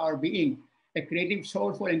tenet of our being, a creative,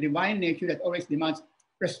 soulful, and divine nature that always demands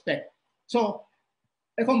respect. So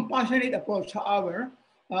a compassionate approach, however,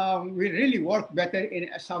 will really work better in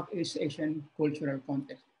a Southeast Asian cultural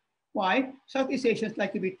context. Why? Southeast Asians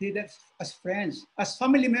like to be treated as friends, as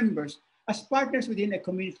family members, as partners within a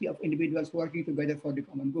community of individuals working together for the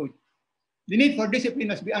common good. The need for discipline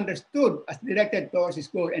must be understood as directed towards its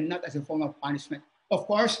goal and not as a form of punishment. Of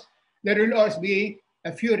course, there will always be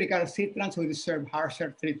a few recalcitrants who deserve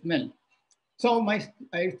harsher treatment. So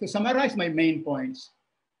to summarize my main points,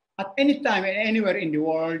 at any time and anywhere in the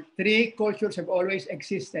world, three cultures have always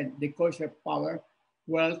existed: the culture of power,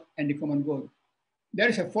 wealth, and the common good. There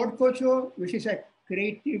is a fourth culture, which is a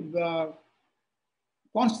creative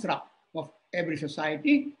construct of every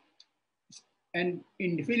society. And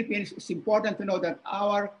in the Philippines, it's important to know that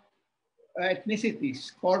our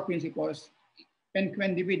ethnicities, core principles, and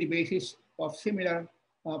can be the basis of similar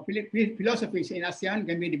philosophies in ASEAN,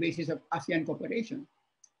 can be the basis of ASEAN cooperation.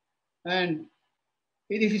 And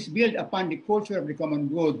it is built upon the culture of the common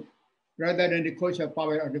good, rather than the culture of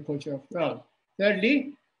power or the culture of wealth.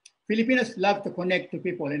 Thirdly, Filipinos love to connect to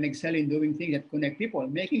people and excel in doing things that connect people,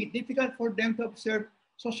 making it difficult for them to observe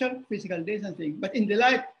social, physical distancing. But in the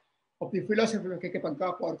light of the philosophy of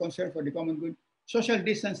kikipagkapwa or concern for the common good, social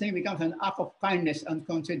distancing becomes an act of kindness and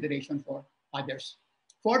consideration for others.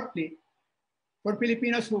 Fourthly, for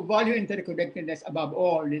Filipinos who value interconnectedness above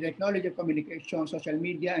all, the technology of communication, social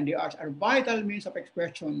media, and the arts are vital means of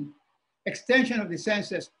expression, extension of the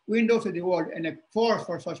senses, windows to the world, and a force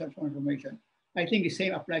for social transformation. I think the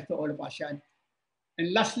same applies to all of ASEAN.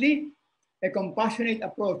 And lastly, a compassionate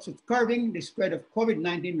approach to curbing the spread of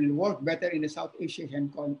COVID-19 will work better in the Southeast Asian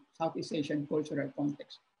cultural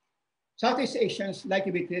context. Southeast Asians like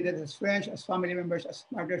to be treated as friends, as family members, as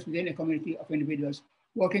partners within a community of individuals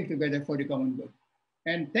working together for the common good.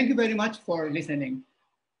 And thank you very much for listening.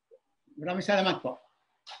 Maraming salamat po.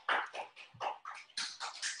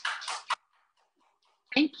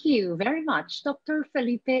 Thank you very much, Dr.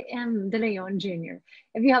 Felipe M. De Leon Jr.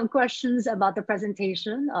 If you have questions about the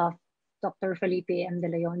presentation of Dr. Felipe M. De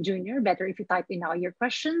Leon Jr., better if you type in now your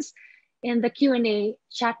questions in the Q&A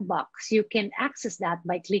chat box. You can access that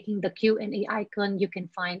by clicking the Q&A icon you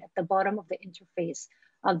can find at the bottom of the interface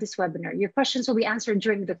of this webinar. Your questions will be answered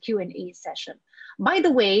during the Q&A session. By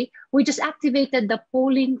the way, we just activated the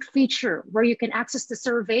polling feature where you can access the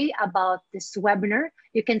survey about this webinar.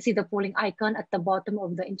 You can see the polling icon at the bottom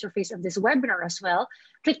of the interface of this webinar as well.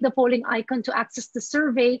 Click the polling icon to access the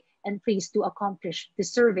survey, and please do accomplish the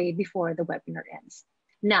survey before the webinar ends.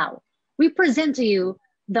 Now, we present to you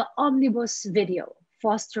the omnibus video,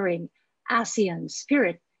 fostering ASEAN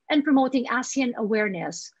spirit and promoting ASEAN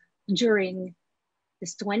awareness during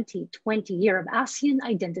this 2020 year of ASEAN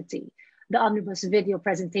identity. The omnibus video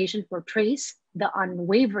presentation portrays the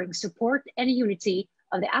unwavering support and unity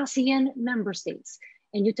of the ASEAN member states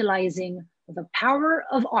in utilizing the power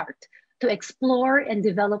of art to explore and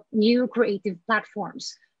develop new creative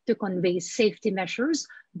platforms to convey safety measures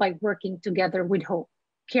by working together with hope,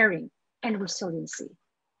 caring, and resiliency.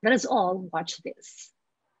 Let us all watch this.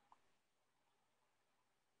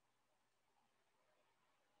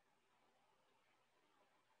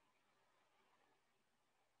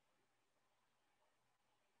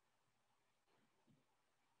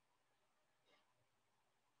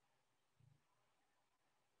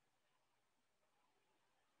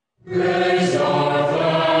 Raise our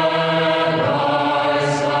flag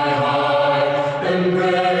high, sky high, and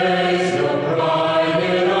raise the pride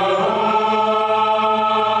in our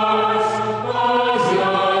hearts.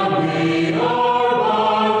 ASEAN, we are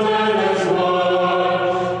bonded as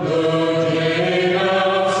one, looking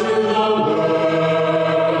out to the world.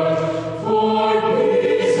 For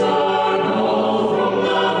peace our goal from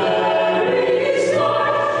the very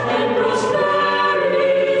start, and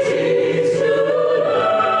prosperity to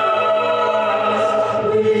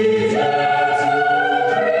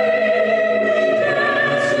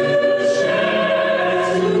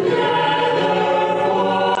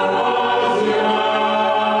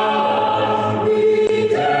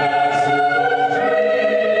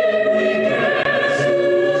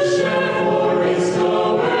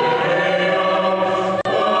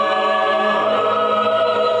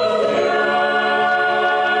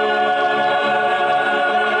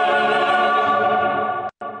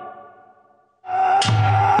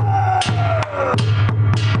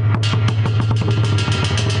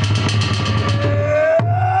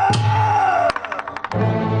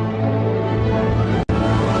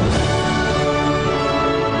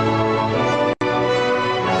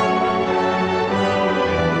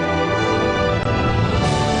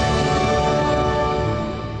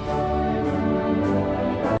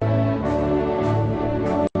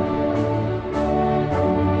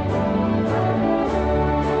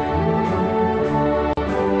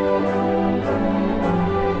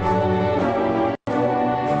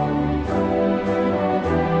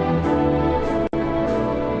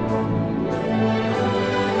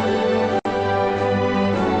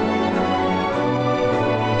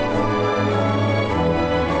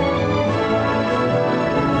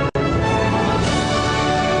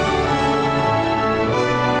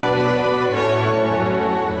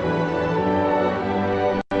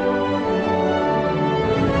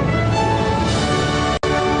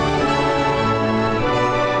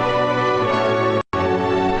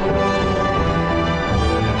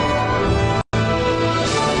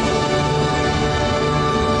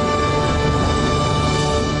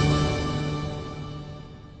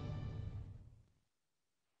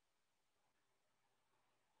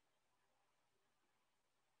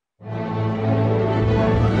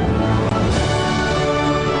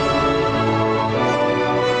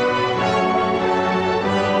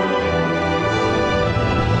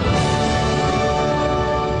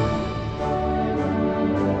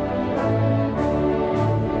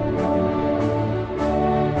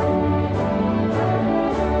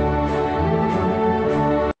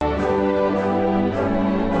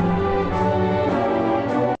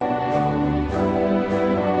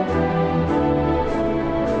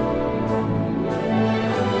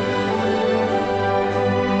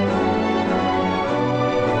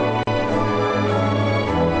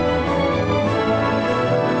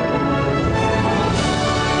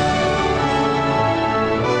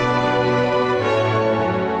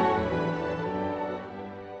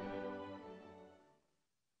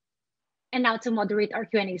And now to moderate our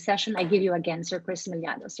Q&A session, I give you again Sir Chris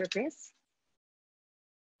Miliano. Sir Chris.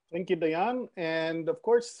 Thank you, Diane. And of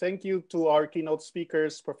course, thank you to our keynote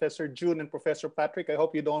speakers, Professor June and Professor Patrick. I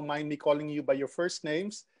hope you don't mind me calling you by your first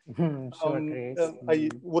names. Sure, Chris.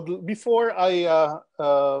 Before I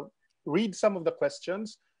read some of the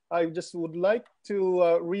questions, I just would like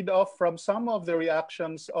to read off from some of the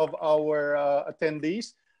reactions of our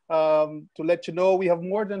attendees. To let you know, we have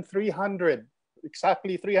more than 300,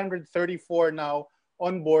 exactly 334 now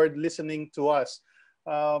on board listening to us.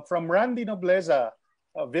 From Randy Nobleza,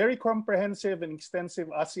 very comprehensive and extensive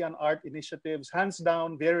ASEAN art initiatives, hands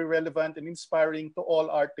down, very relevant and inspiring to all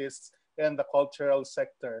artists and the cultural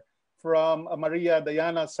sector. From Maria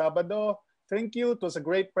Diana Sabado, thank you. It was a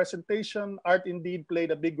great presentation. Art indeed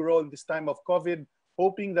played a big role in this time of COVID,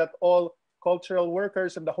 hoping that all cultural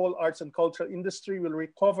workers and the whole arts and cultural industry will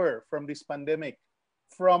recover from this pandemic.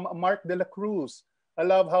 From Mark de la Cruz, I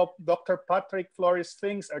love how Dr. Patrick Flores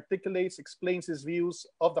thinks, articulates, explains his views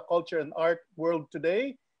of the culture and art world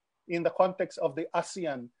today in the context of the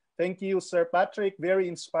ASEAN. Thank you, Sir Patrick. Very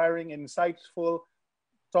inspiring and insightful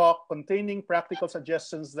talk containing practical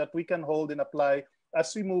suggestions that we can hold and apply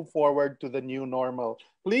as we move forward to the new normal.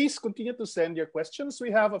 Please continue to send your questions. We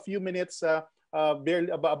have a few minutes, barely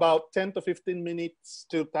about 10 to 15 minutes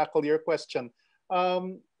to tackle your question.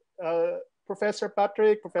 Professor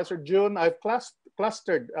Patrick, Professor June, I've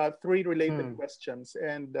clustered 3 related questions,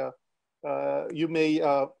 and you may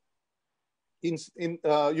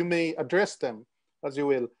address them as you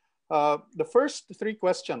will. The first 3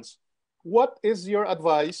 questions. What is your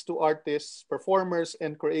advice to artists, performers,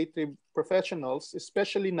 and creative professionals,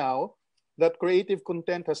 especially now that creative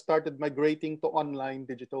content has started migrating to online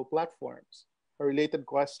digital platforms? A related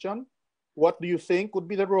question. What do you think would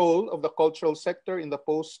be the role of the cultural sector in the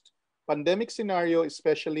post-pandemic scenario,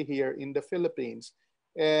 especially here in the Philippines?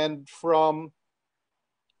 And from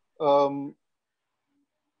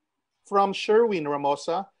Sherwin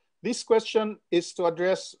Ramosa, this question is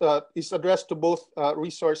addressed to both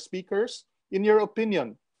resource speakers. In your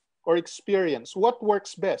opinion or experience, what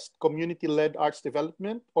works best, community-led arts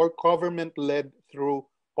development or government-led through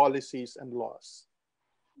policies and laws?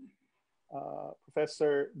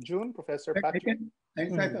 Professor June, Professor Patrick? I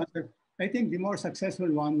can try to answer. I think the more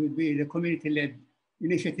successful one would be the community-led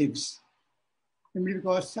initiatives. Simply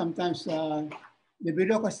because sometimes the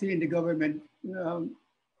bureaucracy in the government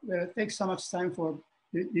takes so much time for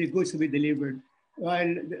the goods to be delivered,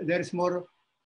 while there is more